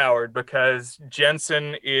about Howard? Because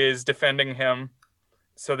Jensen is defending him.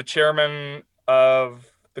 So the chairman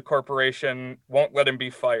of the corporation won't let him be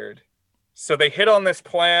fired. So they hit on this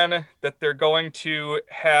plan that they're going to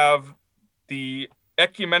have the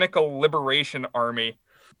Ecumenical Liberation Army,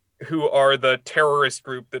 who are the terrorist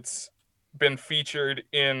group that's been featured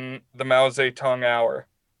in the Mao Zedong Hour.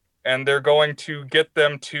 And they're going to get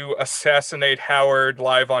them to assassinate Howard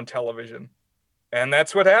live on television. And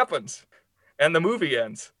that's what happens. And the movie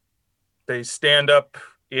ends. They stand up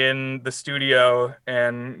in the studio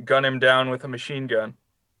and gun him down with a machine gun.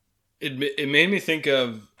 it made me think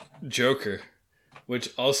of Joker, which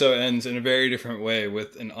also ends in a very different way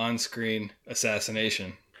with an on-screen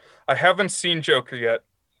assassination. I haven't seen Joker yet.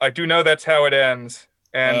 I do know that's how it ends.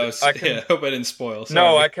 And I can... Yeah, I hope I didn't spoil. Sorry.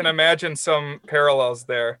 No, I can imagine some parallels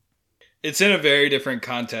there. It's in a very different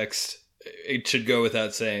context. It should go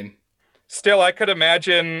without saying. Still, I could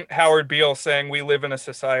imagine Howard Beale saying, "We live in a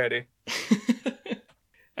society."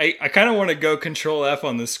 I kind of want to go Control F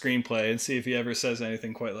on this screenplay and see if he ever says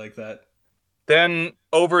anything quite like that. Then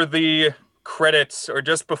over the credits, or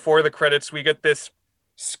just before the credits, we get this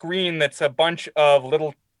screen that's a bunch of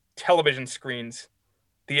little television screens.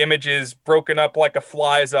 The image is broken up like a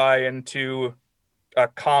fly's eye into a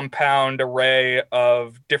compound array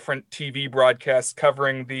of different TV broadcasts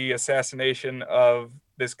covering the assassination of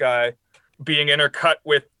this guy, being intercut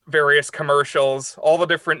with various commercials, all the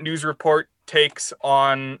different news report takes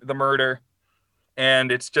on the murder,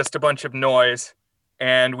 and it's just a bunch of noise.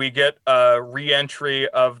 And we get a re-entry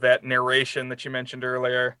of that narration that you mentioned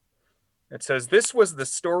earlier. It says, "This was the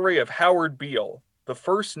story of Howard Beale, the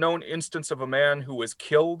first known instance of a man who was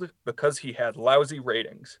killed because he had lousy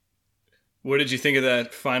ratings." What did you think of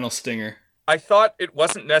that final stinger? I thought it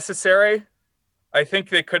wasn't necessary. I think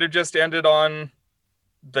they could have just ended on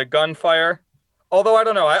the gunfire. Although, I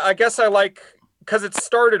don't know. I guess I like... because it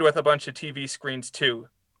started with a bunch of TV screens, too.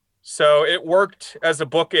 So it worked as a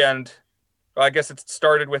bookend. I guess it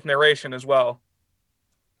started with narration as well.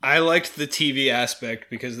 I liked the TV aspect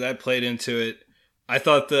because that played into it. I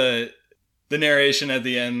thought the narration at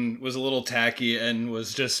the end was a little tacky and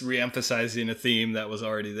was just re-emphasizing a theme that was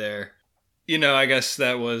already there. You know, I guess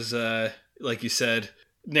that was, like you said,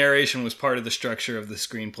 narration was part of the structure of the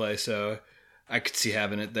screenplay, so I could see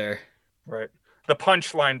having it there. Right. The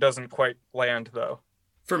punchline doesn't quite land, though.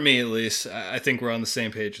 For me, at least. I think we're on the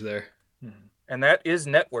same page there. And that is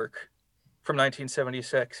Network from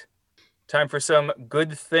 1976. Time for some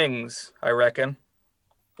good things, I reckon.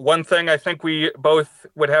 One thing I think we both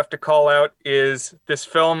would have to call out is this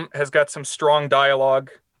film has got some strong dialogue.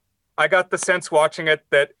 I got the sense watching it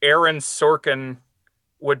that Aaron Sorkin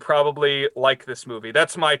would probably like this movie.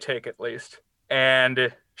 That's my take, at least.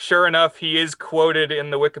 And sure enough, he is quoted in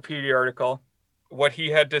the Wikipedia article. What he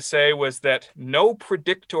had to say was that no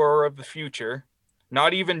predictor of the future,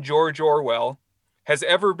 not even George Orwell, has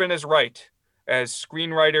ever been as right as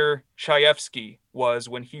screenwriter Chayefsky was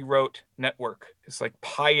when he wrote Network. It's like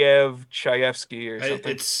Payev Chayefsky or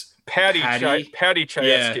something. It's Patty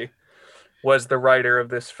Chayefsky was the writer of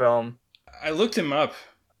this film. I looked him up,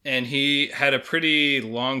 and he had a pretty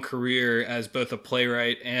long career as both a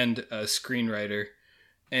playwright and a screenwriter.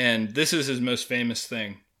 And this is his most famous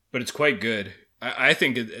thing, but it's quite good. I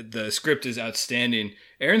think the script is outstanding.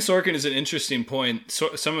 Aaron Sorkin is an interesting point.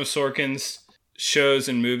 Some of Sorkin's shows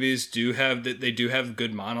and movies they do have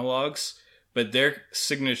good monologues, but their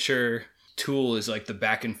signature tool is like the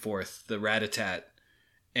back and forth, the rat-a-tat.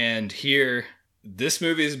 And here, this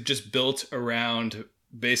movie is just built around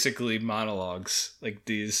basically monologues, like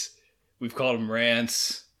these. We've called them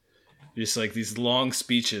rants, just like these long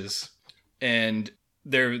speeches, and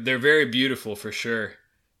they're very beautiful for sure.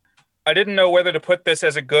 I didn't know whether to put this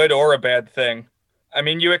as a good or a bad thing. I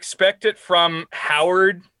mean, you expect it from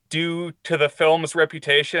Howard due to the film's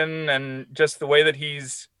reputation and just the way that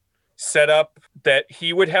he's set up that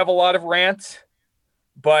he would have a lot of rants,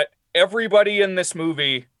 but everybody in this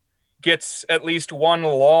movie gets at least one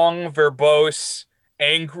long, verbose,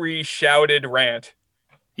 angry, shouted rant.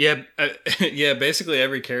 Yeah, yeah. Basically,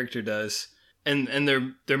 every character does, and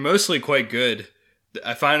they're mostly quite good.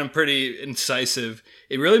 I find them pretty incisive.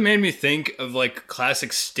 It really made me think of like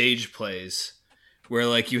classic stage plays, where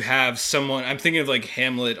like you have someone. I'm thinking of like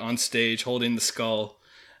Hamlet on stage holding the skull,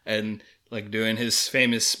 and like doing his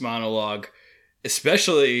famous monologue.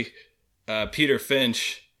 Especially Peter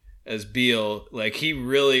Finch as Beale. Like he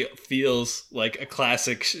really feels like a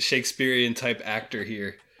classic Shakespearean type actor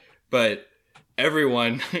here, but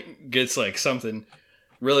everyone gets like something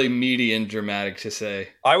really meaty and dramatic to say.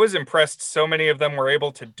 I was impressed so many of them were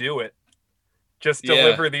able to do it. Just Yeah,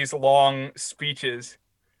 deliver these long speeches.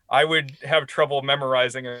 I would have trouble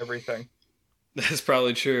memorizing everything. that's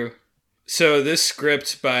probably true. So this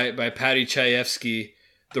script by Patty Chayefsky,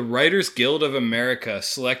 the Writers Guild of America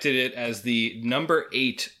selected it as the number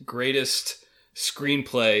 8 greatest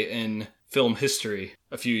screenplay in film history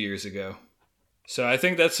a few years ago. So I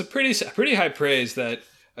think that's a pretty high praise that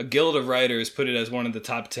a guild of writers put it as one of the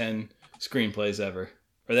top 10 screenplays ever.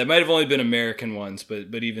 Or that might have only been American ones,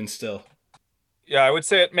 but even still. Yeah, I would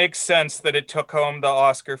say it makes sense that it took home the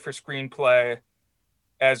Oscar for screenplay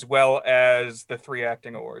as well as the 3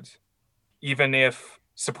 acting awards, even if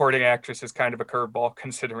supporting actress is kind of a curveball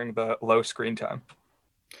considering the low screen time.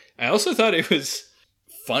 I also thought it was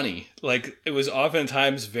funny. Like, it was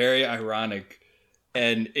oftentimes very ironic.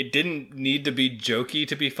 And it didn't need to be jokey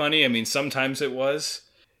to be funny. I mean, sometimes it was.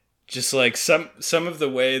 Just like some of the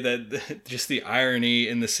way that just the irony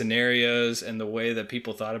in the scenarios and the way that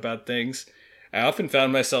people thought about things. I often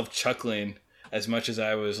found myself chuckling as much as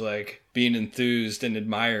I was like being enthused and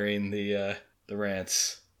admiring the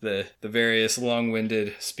rants, the various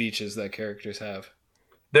long-winded speeches that characters have.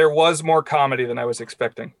 There was more comedy than I was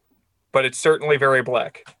expecting, but it's certainly very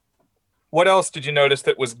black. What else did you notice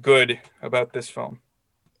that was good about this film?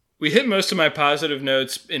 We hit most of my positive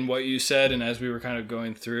notes in what you said, and as we were kind of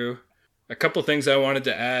going through, a couple things I wanted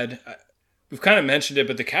to add. We've kind of mentioned it,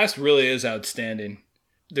 but the cast really is outstanding.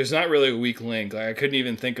 There's not really a weak link. Like I couldn't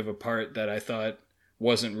even think of a part that I thought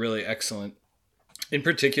wasn't really excellent. In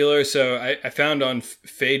particular, so I found on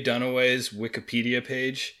Faye Dunaway's Wikipedia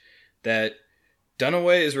page that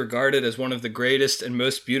Dunaway is regarded as one of the greatest and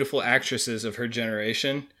most beautiful actresses of her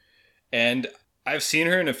generation. And I've seen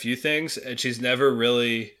her in a few things, and she's never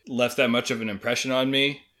really left that much of an impression on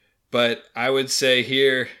me. But I would say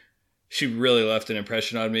here, she really left an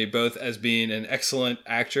impression on me, both as being an excellent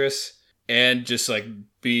actress and just like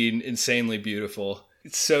being insanely beautiful.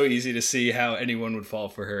 It's so easy to see how anyone would fall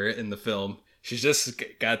for her in the film. She's just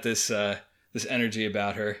got this this energy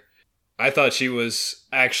about her. I thought she was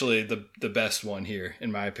actually the best one here,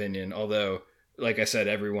 in my opinion. Although, like I said,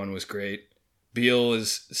 everyone was great. Beale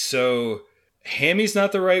is so... hammy's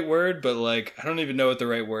not the right word, but like I don't even know what the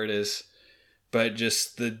right word is. But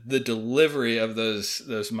just the delivery of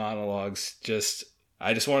those monologues,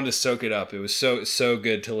 I just wanted to soak it up. It was so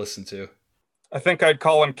good to listen to. I think I'd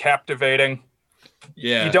call him captivating.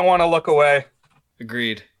 Yeah, You don't want to look away.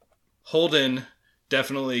 agreed. Holden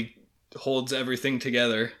definitely holds everything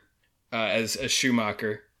together as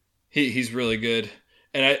Schumacher. He's really good.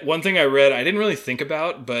 And one thing I read I didn't really think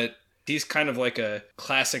about, but he's kind of like a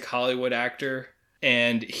classic Hollywood actor.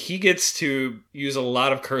 And he gets to use a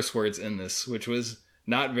lot of curse words in this, which was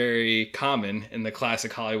not very common in the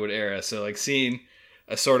classic Hollywood era. So like seeing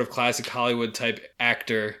a sort of classic Hollywood type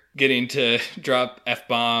actor getting to drop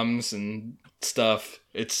F-bombs and stuff,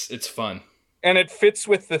 it's fun. And it fits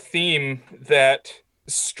with the theme that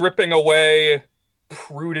stripping away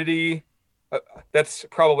prudity, that's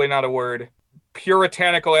probably not a word,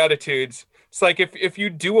 puritanical attitudes. It's like if you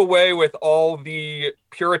do away with all the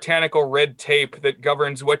puritanical red tape that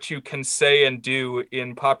governs what you can say and do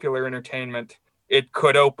in popular entertainment, it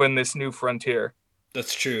could open this new frontier.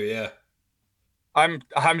 That's true, yeah.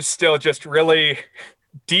 I'm still just really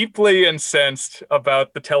deeply incensed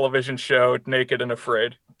about the television show Naked and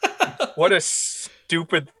Afraid. What a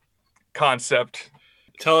stupid concept.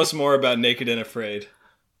 Tell us more about Naked and Afraid.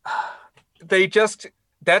 They just,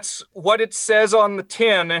 that's what it says on the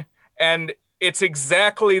tin, and it's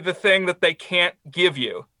exactly the thing that they can't give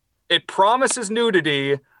you. It promises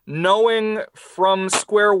nudity, knowing from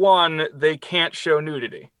square one they can't show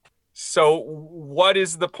nudity. So what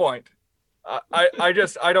is the point? I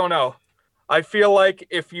don't know. I feel like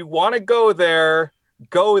if you want to go there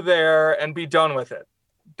and be done with it.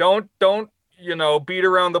 Don't beat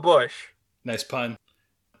around the bush. Nice pun.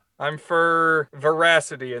 I'm for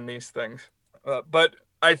veracity in these things. But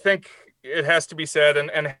I think it has to be said,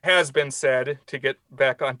 and has been said, to get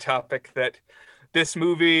back on topic, that this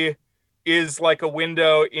movie is like a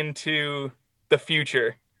window into the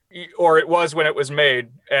future, or it was when it was made.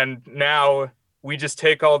 And now we just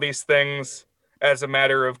take all these things as a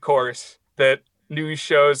matter of course that news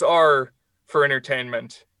shows are for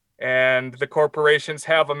entertainment. And the corporations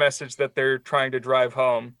have a message that they're trying to drive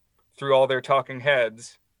home through all their talking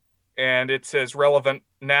heads. And it's as relevant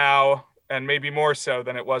now and maybe more so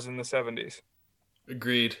than it was in the 70s.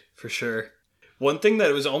 Agreed, for sure. One thing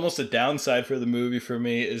that was almost a downside for the movie for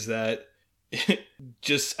me is that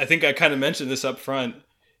I think I kind of mentioned this up front,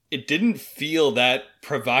 it didn't feel that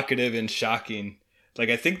provocative and shocking. Like,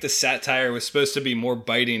 I think the satire was supposed to be more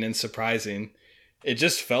biting and surprising. It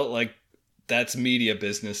just felt like that's media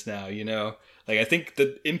business now, you know? Like, I think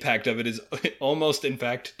the impact of it is almost, in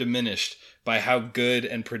fact, diminished by how good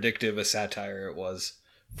and predictive a satire it was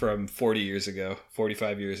from 40 years ago,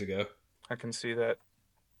 45 years ago. I can see that.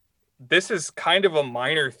 This is kind of a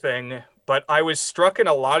minor thing, but I was struck in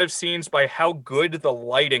a lot of scenes by how good the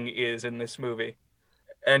lighting is in this movie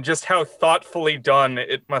and just how thoughtfully done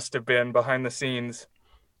it must have been behind the scenes.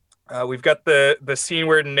 We've got the scene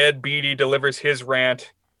where Ned Beatty delivers his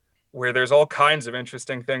rant, where there's all kinds of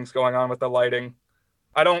interesting things going on with the lighting.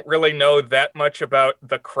 I don't really know that much about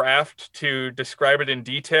the craft to describe it in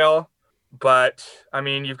detail, but I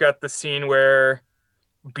mean, you've got the scene where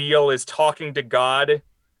Beale is talking to God,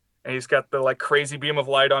 and he's got the like crazy beam of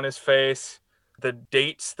light on his face. The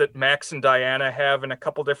dates that Max and Diana have in a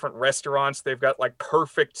couple different restaurants, they've got like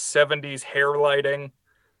perfect 70s hair lighting.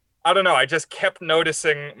 I don't know. I just kept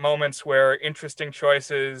noticing moments where interesting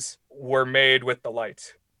choices were made with the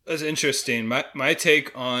lights. That's interesting. My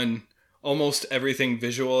take on almost everything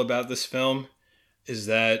visual about this film is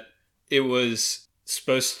that it was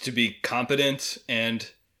supposed to be competent and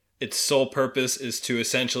its sole purpose is to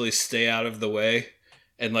essentially stay out of the way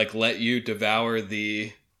and like let you devour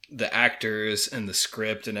the actors and the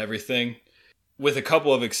script and everything, with a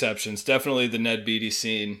couple of exceptions. Definitely the Ned Beatty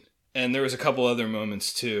scene, and there was a couple other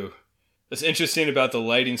moments too. What's interesting about the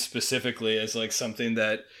lighting specifically is like something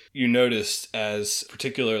that you noticed as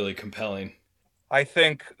particularly compelling. I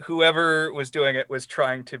think whoever was doing it was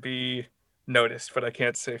trying to be noticed, but I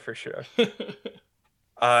can't say for sure.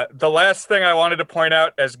 The last thing I wanted to point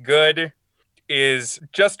out as good is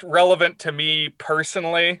just relevant to me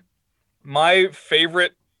personally. My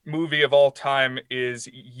favorite movie of all time is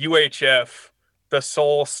UHF, the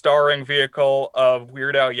sole starring vehicle of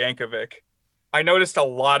Weird Al Yankovic. I noticed a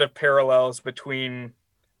lot of parallels between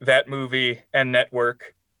that movie and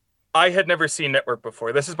Network. I had never seen Network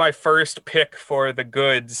before. This is my first pick for the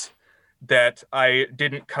goods that I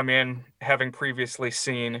didn't come in having previously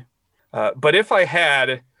seen. But if I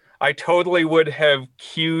had, I totally would have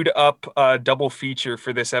queued up a double feature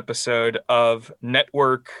for this episode of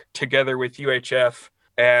Network together with UHF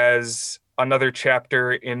as another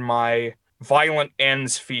chapter in my Violent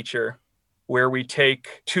Ends feature, where we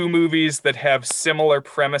take two movies that have similar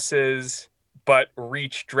premises but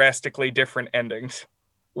reach drastically different endings.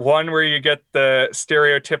 One where you get the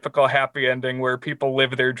stereotypical happy ending where people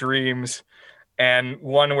live their dreams, and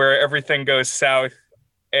one where everything goes south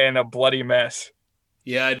in a bloody mess.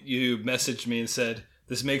 Yeah, you messaged me and said,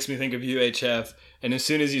 this makes me think of UHF. And as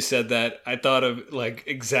soon as you said that, I thought of like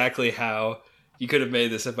exactly how you could have made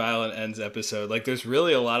this a Violent Ends episode. Like there's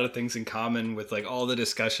really a lot of things in common with like all the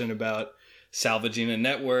discussion about salvaging a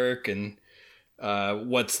network and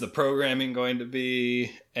what's the programming going to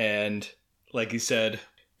be. And like you said,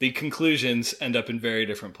 the conclusions end up in very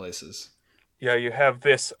different places. Yeah, you have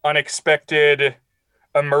this unexpected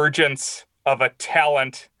emergence of a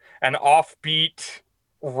talent, an offbeat,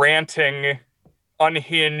 ranting,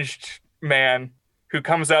 unhinged man who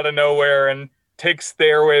comes out of nowhere and takes the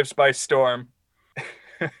airwaves by storm.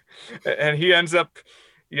 And he ends up,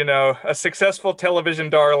 a successful television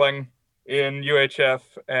darling in UHF,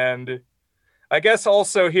 and I guess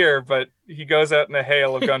also here, but he goes out in a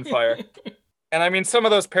hail of gunfire. And I mean, some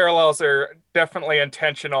of those parallels are definitely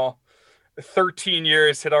intentional. 13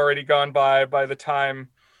 years had already gone by the time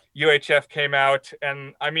UHF came out.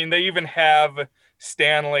 And I mean, they even have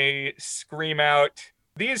Stanley scream out,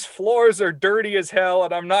 "These floors are dirty as hell,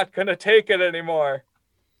 and I'm not going to take it anymore."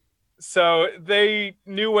 So they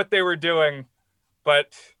knew what they were doing,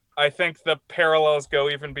 but I think the parallels go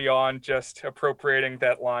even beyond just appropriating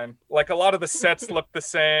that line. Like a lot of the sets look the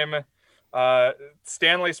same. Uh,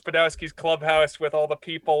 Stanley Spadowski's clubhouse with all the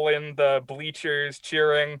people in the bleachers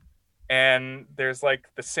cheering, and there's like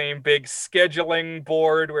the same big scheduling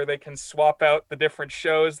board where they can swap out the different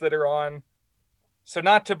shows that are on. So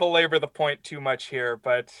not to belabor the point too much here,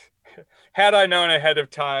 but had I known ahead of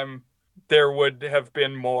time, there would have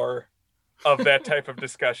been more of that type of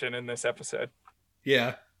discussion in this episode.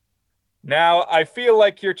 Yeah. Now, I feel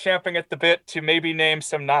like you're champing at the bit to maybe name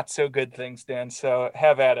some not so good things, Dan, so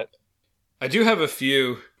have at it. I do have a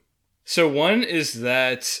few. So one is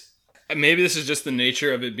that maybe this is just the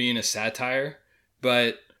nature of it being a satire,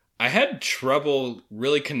 but I had trouble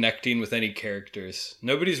really connecting with any characters.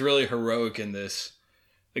 Nobody's really heroic in this.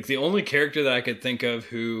 Like the only character that I could think of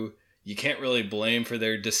who you can't really blame for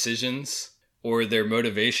their decisions or their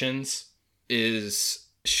motivations is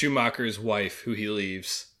Schumacher's wife, who he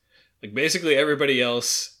leaves. Like basically everybody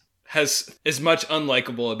else has as much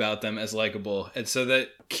unlikable about them as likable, and so that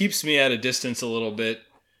keeps me at a distance a little bit.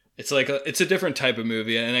 It's like it's a different type of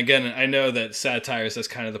movie, and again, I know that satires, that's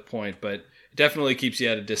kind of the point, but it definitely keeps you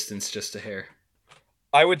at a distance just a hair.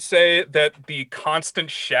 I would say that the constant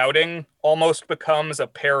shouting almost becomes a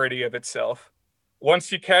parody of itself.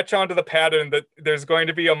 Once you catch on to the pattern that there's going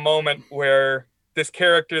to be a moment where this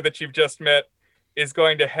character that you've just met is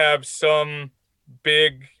going to have some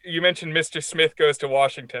big, you mentioned Mr. Smith Goes to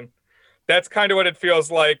Washington. That's kind of what it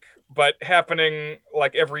feels like, but happening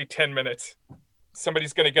like every 10 minutes.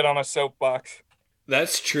 Somebody's going to get on a soapbox.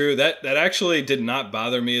 That's true. That actually did not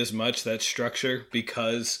bother me as much, that structure,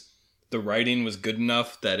 because the writing was good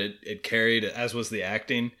enough that it carried, as was the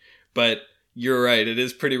acting. But you're right, it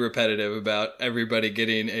is pretty repetitive about everybody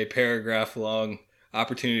getting a paragraph long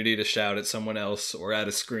opportunity to shout at someone else or at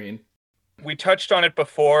a screen. We touched on it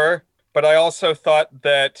before, but I also thought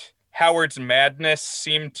that Howard's madness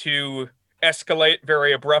seemed to escalate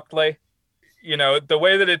very abruptly. You know, the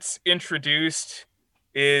way that it's introduced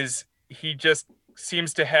is he just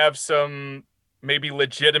seems to have some maybe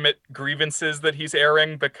legitimate grievances that he's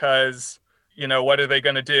airing because, you know, what are they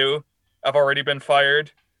going to do? I've already been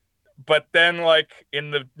fired. But then, like, in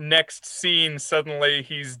the next scene, suddenly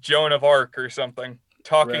he's Joan of Arc or something,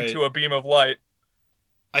 talking Right. to a beam of light.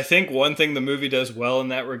 I think one thing the movie does well in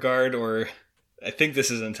that regard, or I think this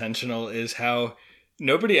is intentional, is how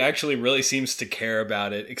nobody actually really seems to care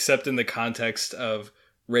about it, except in the context of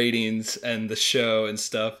ratings and the show and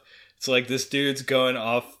stuff. It's like this dude's going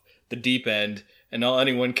off the deep end, and all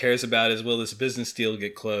anyone cares about is, will this business deal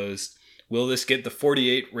get closed? Will this get the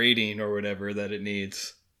 48 rating or whatever that it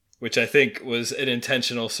needs? Which I think was an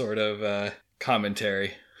intentional sort of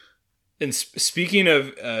commentary. And speaking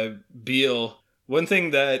of Beale, one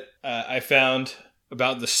thing that I found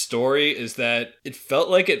about the story is that it felt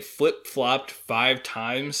like it flip-flopped 5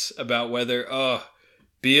 times about whether,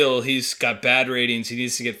 Beale, he's got bad ratings, he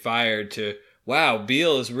needs to get fired, to, wow,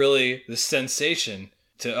 Beale is really the sensation,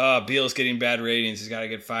 to, Beale's getting bad ratings, he's got to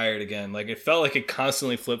get fired again. Like, it felt like it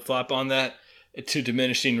constantly flip-flop on that to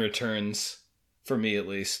diminishing returns, for me at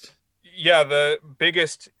least. Yeah, the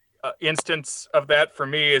biggest instance of that for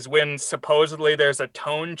me is when supposedly there's a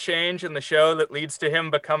tone change in the show that leads to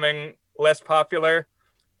him becoming less popular,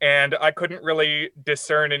 and I couldn't really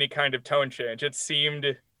discern any kind of tone change. It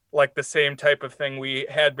seemed like the same type of thing we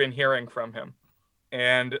had been hearing from him.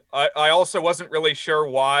 And I also wasn't really sure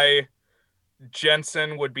why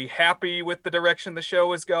Jensen would be happy with the direction the show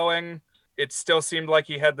was going. It still seemed like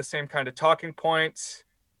he had the same kind of talking points.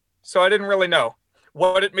 So I didn't really know.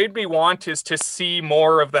 What it made me want is to see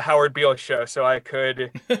more of the Howard Beale show so I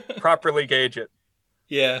could properly gauge it.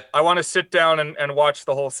 Yeah. I want to sit down and watch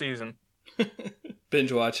the whole season.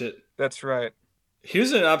 Binge watch it. That's right.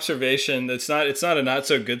 Here's an observation that's it's not a not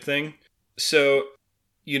so good thing. So,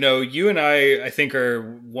 you know, you and I think are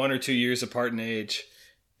 1 or 2 years apart in age.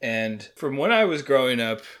 And from when I was growing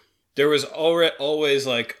up, there was always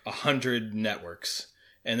like 100 networks.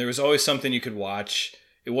 And there was always something you could watch.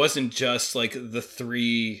 It wasn't just like the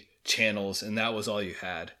 3 channels and that was all you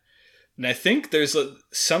had. And I think there's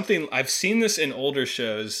something, I've seen this in older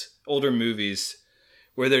shows, older movies,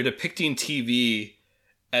 where they're depicting TV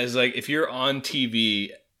as like, if you're on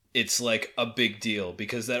TV, it's like a big deal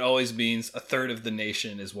because that always means a third of the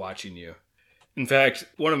nation is watching you. In fact,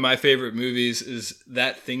 one of my favorite movies is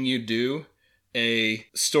That Thing You Do, a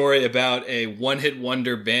story about a one-hit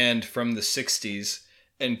wonder band from the 60s.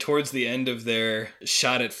 and towards the end of their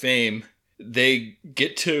shot at fame, they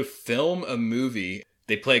get to film a movie.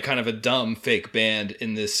 They play kind of a dumb fake band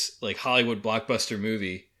in this like Hollywood blockbuster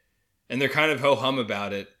movie, and they're kind of ho-hum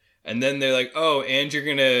about it. And then they're like, "Oh, and you're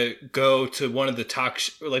gonna go to one of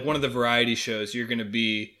the one of the variety shows. You're gonna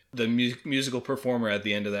be the musical performer at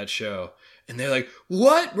the end of that show." And they're like,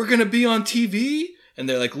 "What? We're gonna be on TV?" And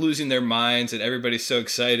they're like losing their minds, and everybody's so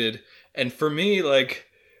excited. And for me, like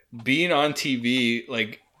being on TV,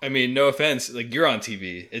 like I mean, no offense, like you're on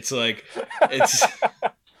TV. It's like it's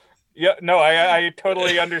Yeah, no, I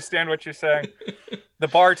totally understand what you're saying. The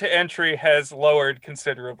bar to entry has lowered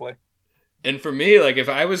considerably. And for me, like if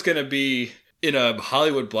I was gonna be in a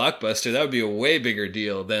Hollywood blockbuster, that would be a way bigger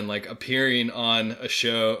deal than like appearing on a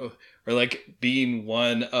show or like being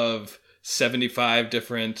one of 75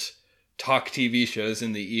 different talk TV shows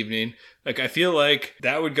in the evening. Like I feel like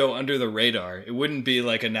that would go under the radar. It wouldn't be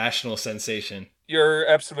like a national sensation. You're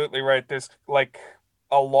absolutely right. There's like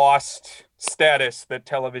a lost status that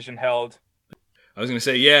television held. I was gonna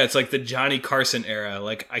say, yeah, it's like the Johnny Carson era.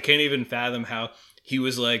 Like I can't even fathom how he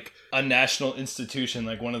was like a national institution,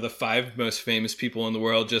 like one of the 5 most famous people in the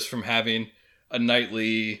world just from having a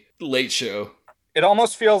nightly late show. It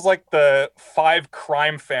almost feels like the 5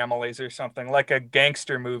 crime families or something, like a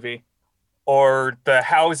gangster movie, or the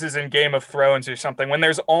houses in Game of Thrones or something, when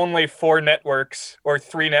there's only 4 networks or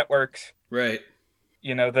 3 networks. Right.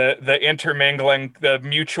 You know, the intermingling, the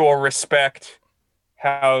mutual respect,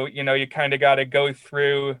 how, you know, you kind of got to go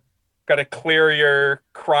through, got to clear your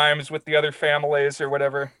crimes with the other families or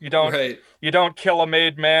whatever. You don't kill a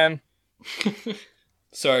made man.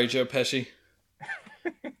 Sorry, Joe Pesci.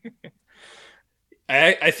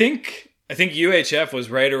 I think UHF was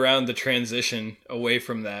right around the transition away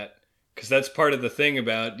from that, because that's part of the thing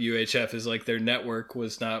about UHF is like their network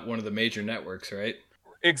was not one of the major networks, right?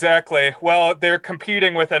 Exactly. Well, they're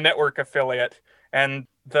competing with a network affiliate, and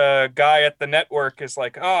the guy at the network is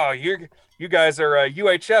like, "Oh, you guys are a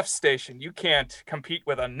UHF station. You can't compete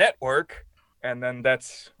with a network." And then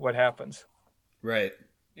that's what happens. Right.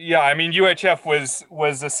 Yeah, I mean UHF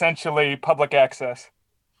was essentially public access,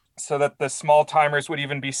 so that the small timers would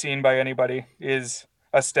even be seen by anybody is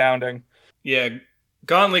astounding. Yeah,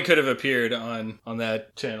 Gauntlet could have appeared on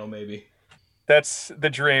that channel maybe. That's the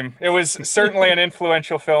dream. It was certainly an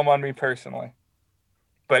influential film on me personally.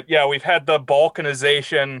 But yeah, we've had the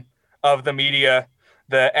balkanization of the media,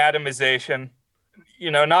 the atomization, you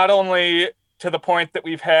know, not only to the point that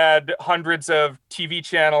we've had hundreds of TV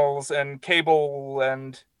channels and cable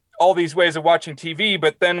and all these ways of watching TV,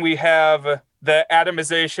 but then we have the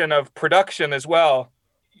atomization of production as well.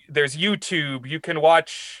 There's YouTube. You can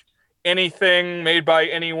watch anything made by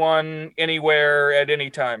anyone, anywhere, at any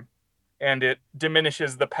time. And it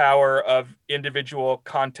diminishes the power of individual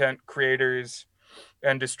content creators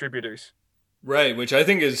and distributors. Right, which I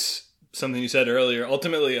think is something you said earlier,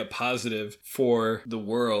 ultimately a positive for the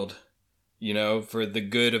world, you know, for the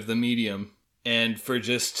good of the medium, and for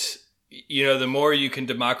just, you know, the more you can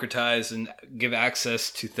democratize and give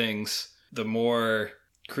access to things, the more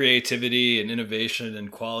creativity and innovation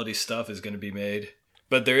and quality stuff is going to be made.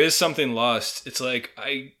 But there is something lost. It's like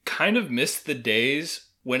I kind of missed the days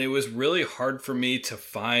when it was really hard for me to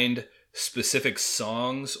find specific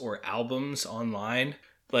songs or albums online.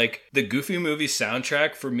 Like the Goofy movie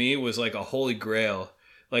soundtrack for me was like a holy grail.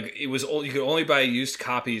 Like it was you could only buy used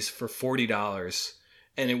copies for $40,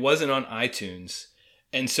 and it wasn't on iTunes.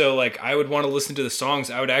 And so like I would want to listen to the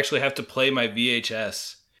songs, I would actually have to play my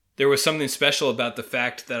VHS. There was something special about the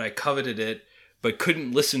fact that I coveted it but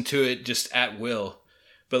couldn't listen to it just at will.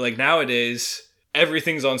 But like nowadays,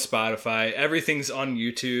 everything's on Spotify, everything's on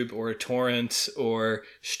YouTube or a torrent or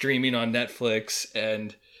streaming on Netflix.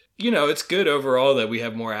 And, you know, it's good overall that we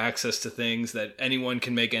have more access to things, that anyone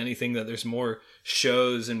can make anything, that there's more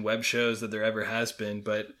shows and web shows that there ever has been.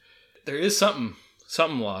 But there is something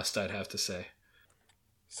lost, I'd have to say.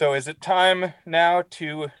 So is it time now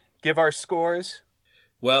to give our scores?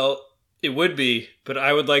 Well, it would be, but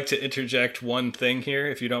I would like to interject one thing here,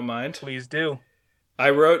 if you don't mind. Please do. I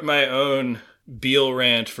wrote my own Beale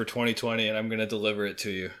rant for 2020, and I'm going to deliver it to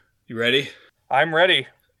you. You ready? I'm ready.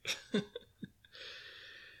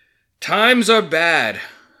 Times are bad,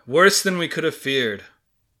 worse than we could have feared.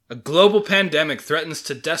 A global pandemic threatens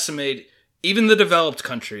to decimate even the developed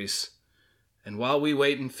countries. And while we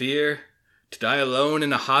wait in fear to die alone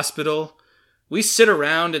in a hospital, we sit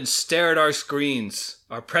around and stare at our screens,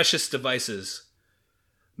 our precious devices.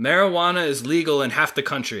 Marijuana is legal in half the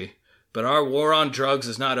country, but our war on drugs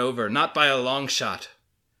is not over, not by a long shot.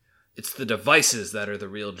 It's the devices that are the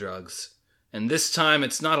real drugs. And this time,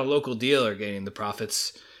 it's not a local dealer gaining the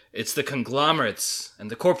profits. It's the conglomerates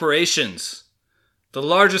and the corporations, the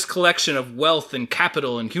largest collection of wealth and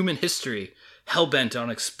capital in human history, hell-bent on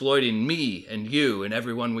exploiting me and you and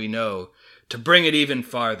everyone we know to bring it even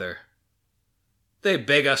farther. They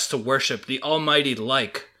beg us to worship the almighty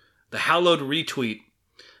like, the hallowed retweet,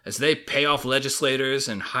 as they pay off legislators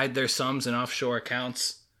and hide their sums in offshore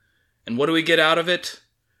accounts. And what do we get out of it?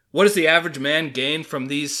 What does the average man gain from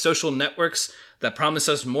these social networks that promise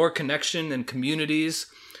us more connection and communities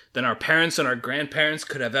than our parents and our grandparents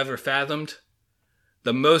could have ever fathomed?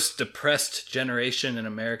 The most depressed generation in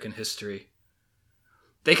American history.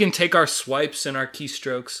 They can take our swipes and our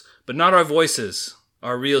keystrokes, but not our voices,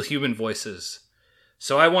 our real human voices.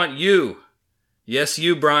 So I want you, yes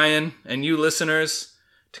you Brian, and you listeners,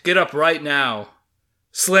 to get up right now,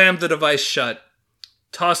 slam the device shut,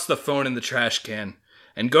 toss the phone in the trash can,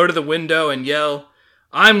 and go to the window and yell,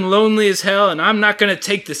 "I'm lonely as hell and I'm not going to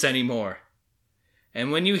take this anymore."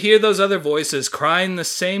 And when you hear those other voices crying the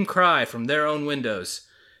same cry from their own windows,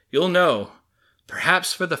 you'll know,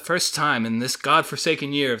 perhaps for the first time in this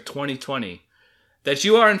godforsaken year of 2020, that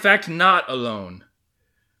you are in fact not alone.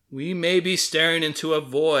 We may be staring into a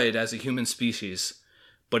void as a human species,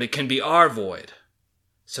 but it can be our void.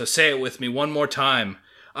 So say it with me one more time.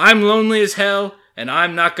 I'm lonely as hell, and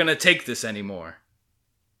I'm not going to take this anymore.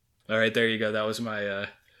 All right, there you go. That was my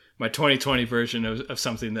 2020 version of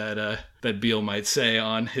something that Beale might say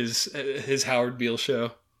on his Howard Beale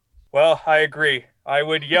show. Well, I agree. I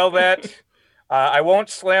would yell that. I won't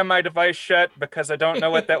slam my device shut because I don't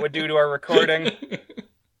know what that would do to our recording.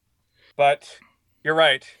 But you're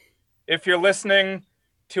right. If you're listening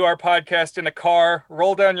to our podcast in a car,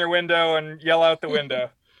 roll down your window and yell out the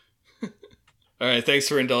window. All right, thanks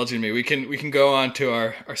for indulging me. We can go on to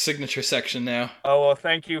our signature section now. Oh, well,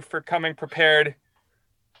 thank you for coming prepared.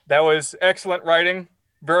 That was excellent writing.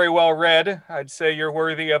 Very well read. I'd say you're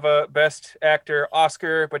worthy of a Best Actor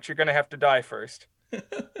Oscar, but you're going to have to die first.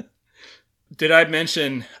 Did I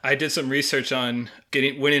mention I did some research on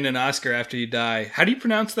winning an Oscar after you die? How do you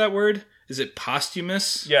pronounce that word? Is it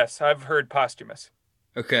posthumous? Yes, I've heard posthumous.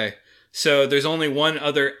 Okay, so there's only one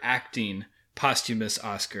other acting posthumous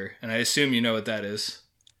Oscar, and I assume you know what that is.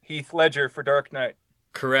 Heath Ledger for Dark Knight.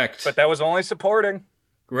 Correct. But that was only supporting.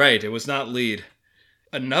 Right, it was not lead.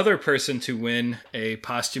 Another person to win a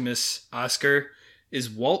posthumous Oscar is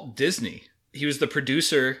Walt Disney. He was the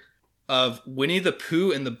producer of Winnie the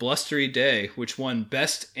Pooh and the Blustery Day, which won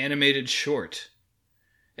Best Animated Short.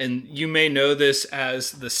 And you may know this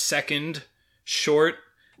as the second short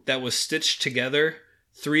that was stitched together.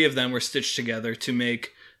 3 of them were stitched together to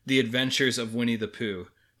make The Adventures of Winnie the Pooh.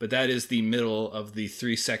 But that is the middle of the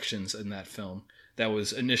 3 sections in that film that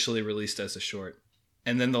was initially released as a short.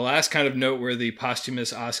 And then the last kind of noteworthy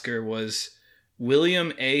posthumous Oscar was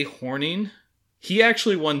William A. Horning. He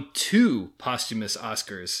actually won 2 posthumous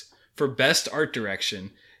Oscars for Best Art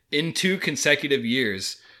Direction in 2 consecutive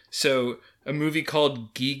years. So a movie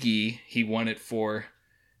called Gigi, he won it for.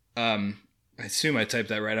 I assume I typed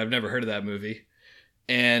that right. I've never heard of that movie.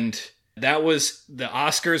 And that was, the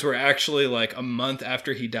Oscars were actually like a month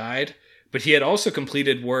after he died. But he had also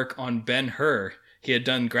completed work on Ben-Hur. He had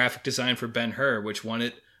done graphic design for Ben-Hur, which won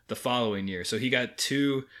it the following year. So he got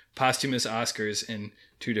 2 posthumous Oscars in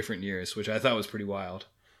 2 different years, which I thought was pretty wild.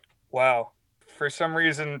 Wow. For some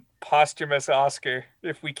reason, posthumous Oscar.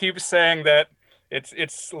 If we keep saying that,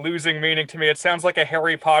 it's losing meaning to me. It sounds like a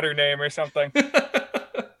Harry Potter name or something.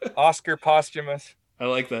 Oscar posthumous. I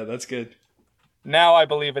like that. That's good. Now I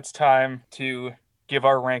believe it's time to give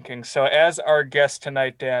our rankings. So as our guest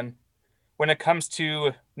tonight, Dan, when it comes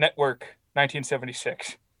to Network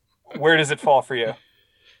 1976, where does it fall for you?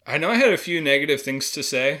 I know I had a few negative things to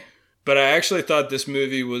say, but I actually thought this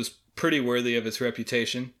movie was pretty worthy of its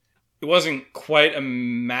reputation. It wasn't quite a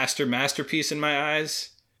masterpiece in my eyes,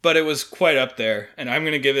 but it was quite up there, and I'm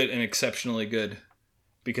going to give it an exceptionally good,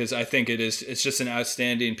 because I think it's just an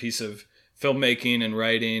outstanding piece of filmmaking and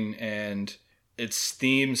writing, and its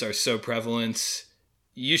themes are so prevalent.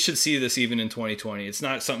 You should see this even in 2020. It's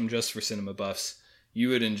not something just for cinema buffs. You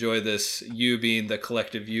would enjoy this, you being the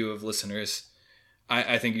collective you of listeners.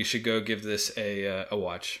 I think you should go give this a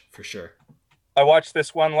watch, for sure. I watched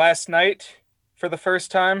this one last night for the first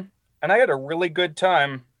time, and I had a really good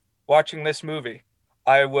time watching this movie.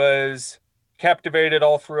 I was captivated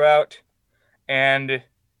all throughout, and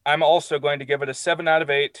I'm also going to give it a 7 out of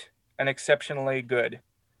 8, and exceptionally good.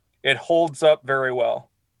 It holds up very well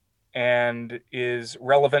and is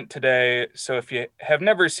relevant today. So if you have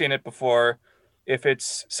never seen it before, if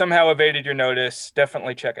it's somehow evaded your notice,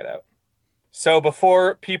 definitely check it out. So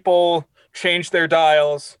before people change their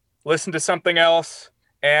dials, listen to something else,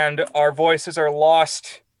 and our voices are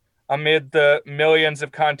lost amid the millions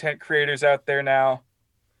of content creators out there now.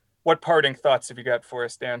 What parting thoughts have you got for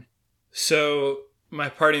us, Dan? So, my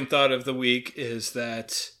parting thought of the week is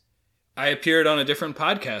that I appeared on a different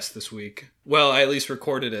podcast this week. Well, I at least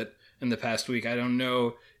recorded it in the past week. I don't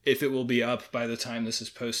know if it will be up by the time this is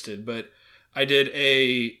posted, but I did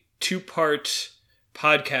a 2-part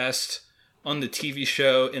podcast on the TV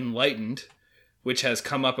show Enlightened, which has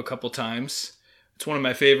come up a couple times. It's one of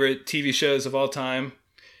my favorite TV shows of all time.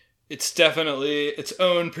 It's definitely its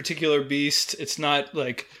own particular beast. It's not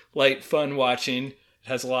like light fun watching. It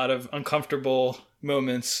has a lot of uncomfortable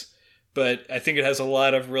moments, but I think it has a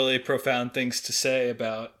lot of really profound things to say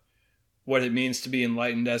about what it means to be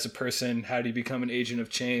enlightened as a person. How do you become an agent of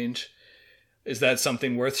change? Is that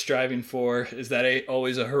something worth striving for? Is that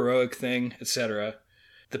always a heroic thing, etc.?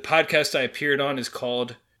 The podcast I appeared on is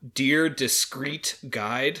called Dear Discreet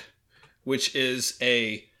Guide, which is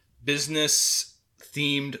a business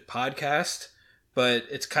themed podcast, but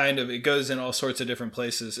it goes in all sorts of different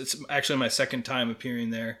places. It's actually my second time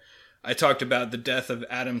appearing there. I talked about the death of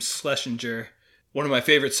Adam Schlesinger, one of my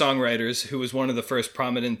favorite songwriters, who was one of the first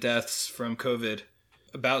prominent deaths from COVID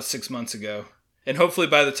about 6 months ago. And hopefully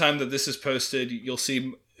by the time that this is posted, you'll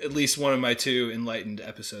see at least one of my 2 Enlightened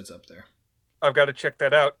episodes up there. I've got to check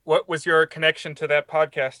that out. What was your connection to that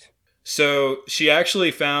podcast? So she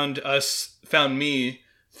actually found me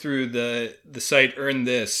through the site Earn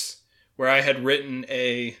This, where I had written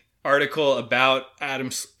a article about Adam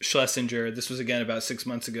Schlesinger. This was again about 6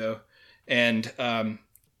 months ago. And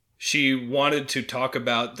she wanted to talk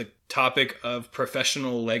about the topic of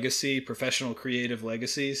professional creative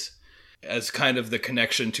legacies as kind of the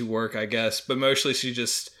connection to work, I guess. But mostly she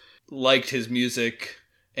just liked his music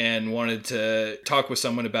and wanted to talk with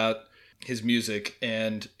someone about his music.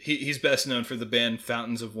 And he's best known for the band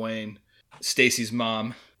Fountains of Wayne. Stacy's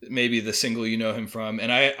mom, maybe the single you know him from.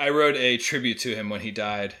 And I wrote a tribute to him when he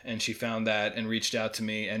died, and she found that and reached out to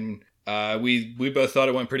me. And we both thought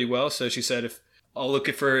it went pretty well. So she said, if I'll look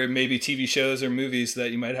for maybe TV shows or movies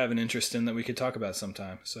that you might have an interest in that we could talk about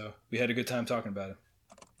sometime. So we had a good time talking about it.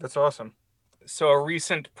 That's awesome. So a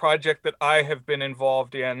recent project that I have been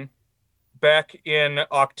involved in, back in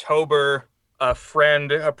October, a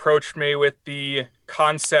friend approached me with the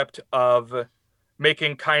concept of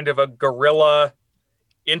making kind of a guerrilla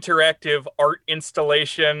interactive art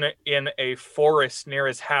installation in a forest near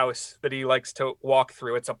his house that he likes to walk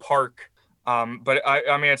through. It's a park. But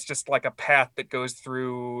I mean, it's just like a path that goes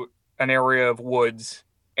through an area of woods.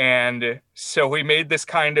 And so we made this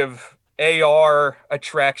kind of AR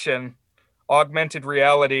attraction, augmented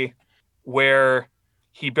reality, where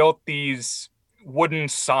he built these wooden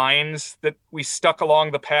signs that we stuck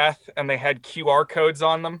along the path, and they had QR codes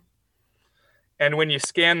on them. And when you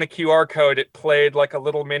scan the QR code, it played like a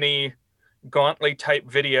little mini Gauntlet type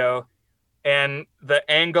video. And the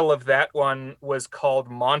angle of that one was called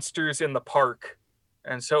Monsters in the Park.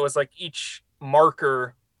 And so it was like each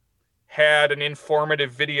marker had an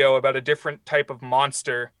informative video about a different type of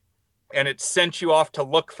monster. And it sent you off to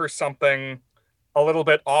look for something a little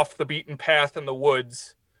bit off the beaten path in the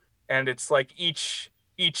woods. And it's like each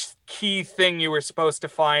key thing you were supposed to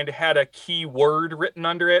find had a key word written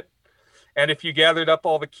under it. And if you gathered up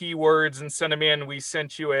all the keywords and sent them in, we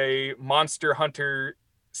sent you a Monster Hunter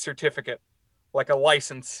certificate, like a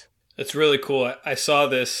license. That's really cool. I saw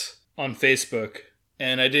this on Facebook,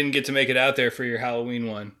 and I didn't get to make it out there for your Halloween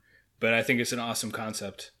one, but I think it's an awesome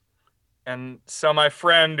concept. And so my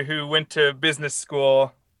friend who went to business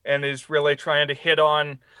school and is really trying to hit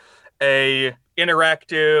on a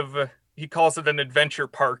interactive, he calls it an adventure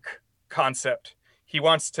park concept. He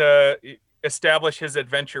wants to establish his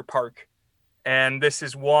adventure park. And this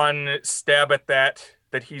is one stab at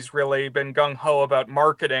that he's really been gung-ho about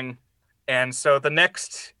marketing. And so the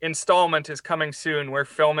next installment is coming soon. We're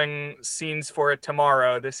filming scenes for it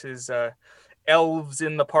tomorrow. This is Elves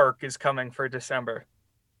in the Park is coming for December.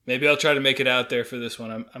 Maybe I'll try to make it out there for this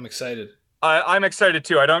one. I'm excited. I'm excited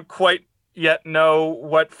too. I don't quite yet know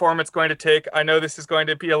what form it's going to take. I know this is going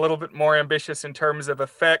to be a little bit more ambitious in terms of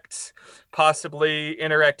effects, possibly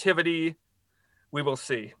interactivity. We will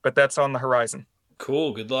see, but that's on the horizon.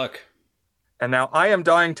 Cool. Good luck. And now I am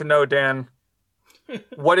dying to know, Dan,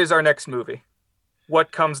 what is our next movie?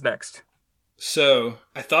 What comes next? So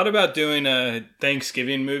I thought about doing a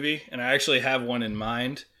Thanksgiving movie, and I actually have one in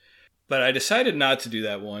mind, but I decided not to do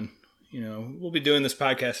that one. You know, we'll be doing this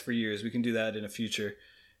podcast for years. We can do that in a future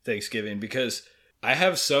Thanksgiving, because I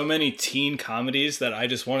have so many teen comedies that I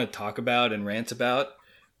just want to talk about and rant about,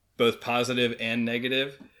 both positive and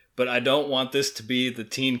negative. But I don't want this to be the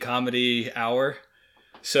teen comedy hour.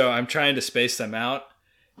 So I'm trying to space them out.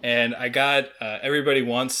 And I got Everybody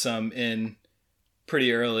Wants Some in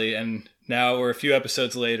pretty early, and now we're a few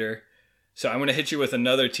episodes later. So I'm going to hit you with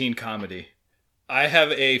another teen comedy. I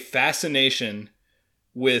have a fascination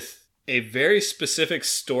with a very specific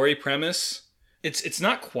story premise. It's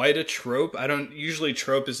not quite a trope. I don't usually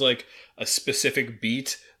trope is like a specific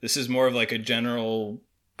beat. This is more of like a general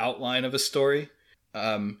outline of a story.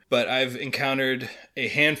 But I've encountered a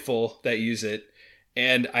handful that use it.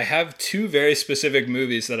 And I have two very specific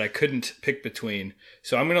movies that I couldn't pick between.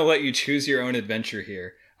 So I'm going to let you choose your own adventure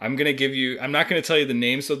here. I'm not going to tell you the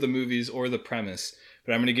names of the movies or the premise,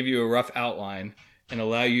 but I'm going to give you a rough outline and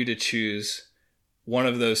allow you to choose one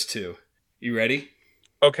of those two. You ready?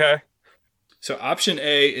 Okay. So option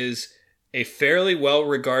A is a fairly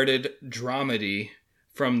well-regarded dramedy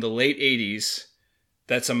from the late 80s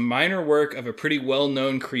that's a minor work of a pretty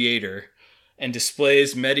well-known creator and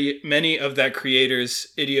displays many of that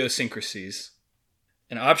creator's idiosyncrasies.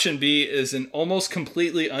 And option B is an almost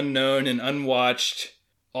completely unknown and unwatched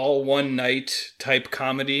all one night type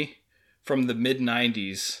comedy from the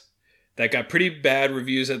mid-90s that got pretty bad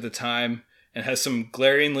reviews at the time and has some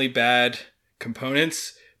glaringly bad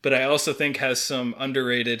components, but I also think has some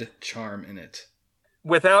underrated charm in it.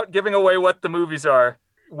 Without giving away what the movies are,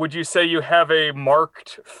 would you say you have a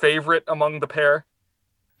marked favorite among the pair?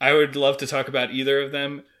 I would love to talk about either of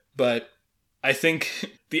them, but I think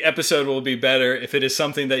the episode will be better if it is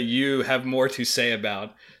something that you have more to say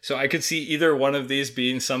about. So I could see either one of these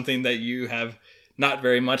being something that you have not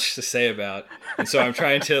very much to say about. And so I'm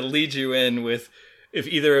trying to lead you in with if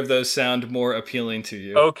either of those sound more appealing to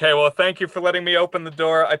you. Okay, well, thank you for letting me open the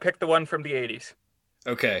door. I picked the one from the 80s.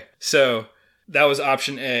 Okay, so that was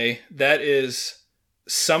option A. That is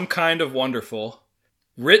Some Kind of Wonderful,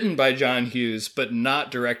 written by John Hughes, but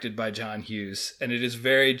not directed by John Hughes. And it is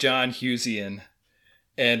very John Hughesian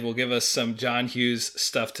and will give us some John Hughes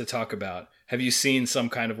stuff to talk about. Have you seen Some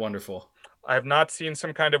Kind of Wonderful? I have not seen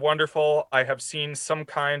Some Kind of Wonderful. I have seen some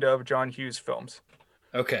kind of John Hughes films.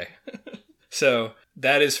 Okay. So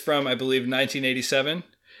that is from, I believe, 1987.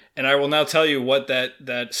 And I will now tell you what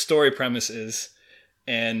that story premise is.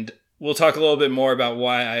 And we'll talk a little bit more about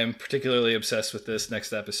why I am particularly obsessed with this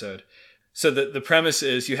next episode. So the premise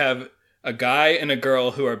is you have a guy and a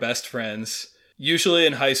girl who are best friends, usually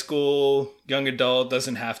in high school, young adult,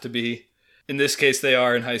 doesn't have to be. In this case, they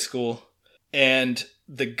are in high school. And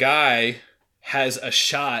the guy has a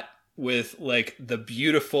shot with like the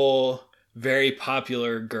beautiful, very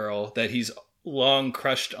popular girl that he's long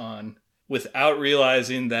crushed on without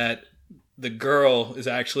realizing that the girl is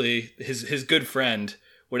actually his good friend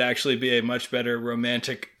would actually be a much better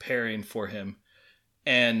romantic pairing for him.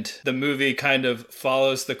 And the movie kind of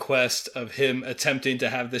follows the quest of him attempting to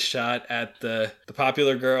have this shot at the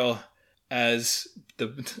popular girl as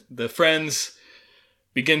the friends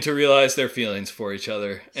begin to realize their feelings for each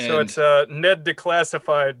other. And so it's a Ned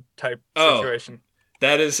Declassified type situation.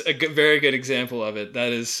 That is a very good example of it.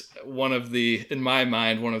 That is one of in my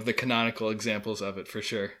mind, one of the canonical examples of it for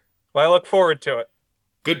sure. Well, I look forward to it.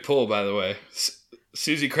 Good pull, by the way.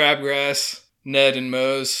 Susie Crabgrass, Ned and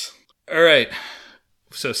Mose. All right.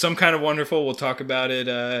 So Some Kind of Wonderful, we'll talk about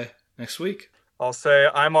it next week. I'll say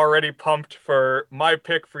I'm already pumped for my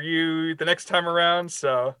pick for you the next time around,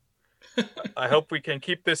 so I hope we can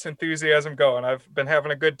keep this enthusiasm going. I've been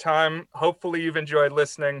having a good time. Hopefully you've enjoyed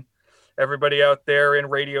listening. Everybody out there in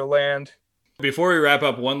Radio Land. Before we wrap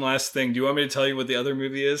up, one last thing. Do you want me to tell you what the other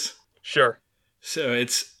movie is? Sure. So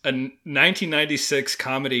it's a 1996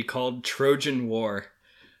 comedy called Trojan War.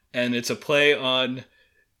 And it's a play on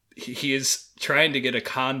he is trying to get a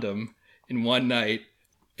condom in one night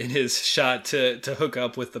in his shot to hook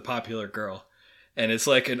up with the popular girl. And it's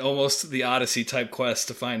like an almost the Odyssey type quest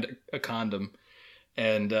to find a condom.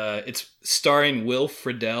 And it's starring Will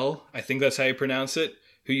Friedle. I think that's how you pronounce it.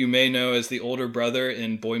 Who you may know as the older brother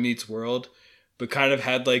in Boy Meets World, but kind of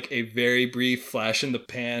had like a very brief flash in the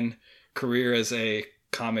pan career as a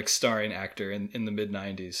comic starring actor in the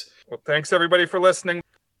mid-90s. Well, thanks everybody for listening.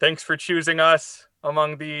 Thanks for choosing us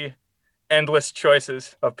among the endless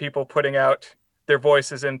choices of people putting out their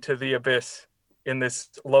voices into the abyss in this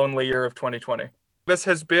lonely year of 2020. This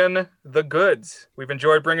has been The Goods. We've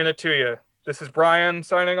enjoyed bringing it to you. This is Brian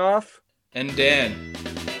signing off. And Dan.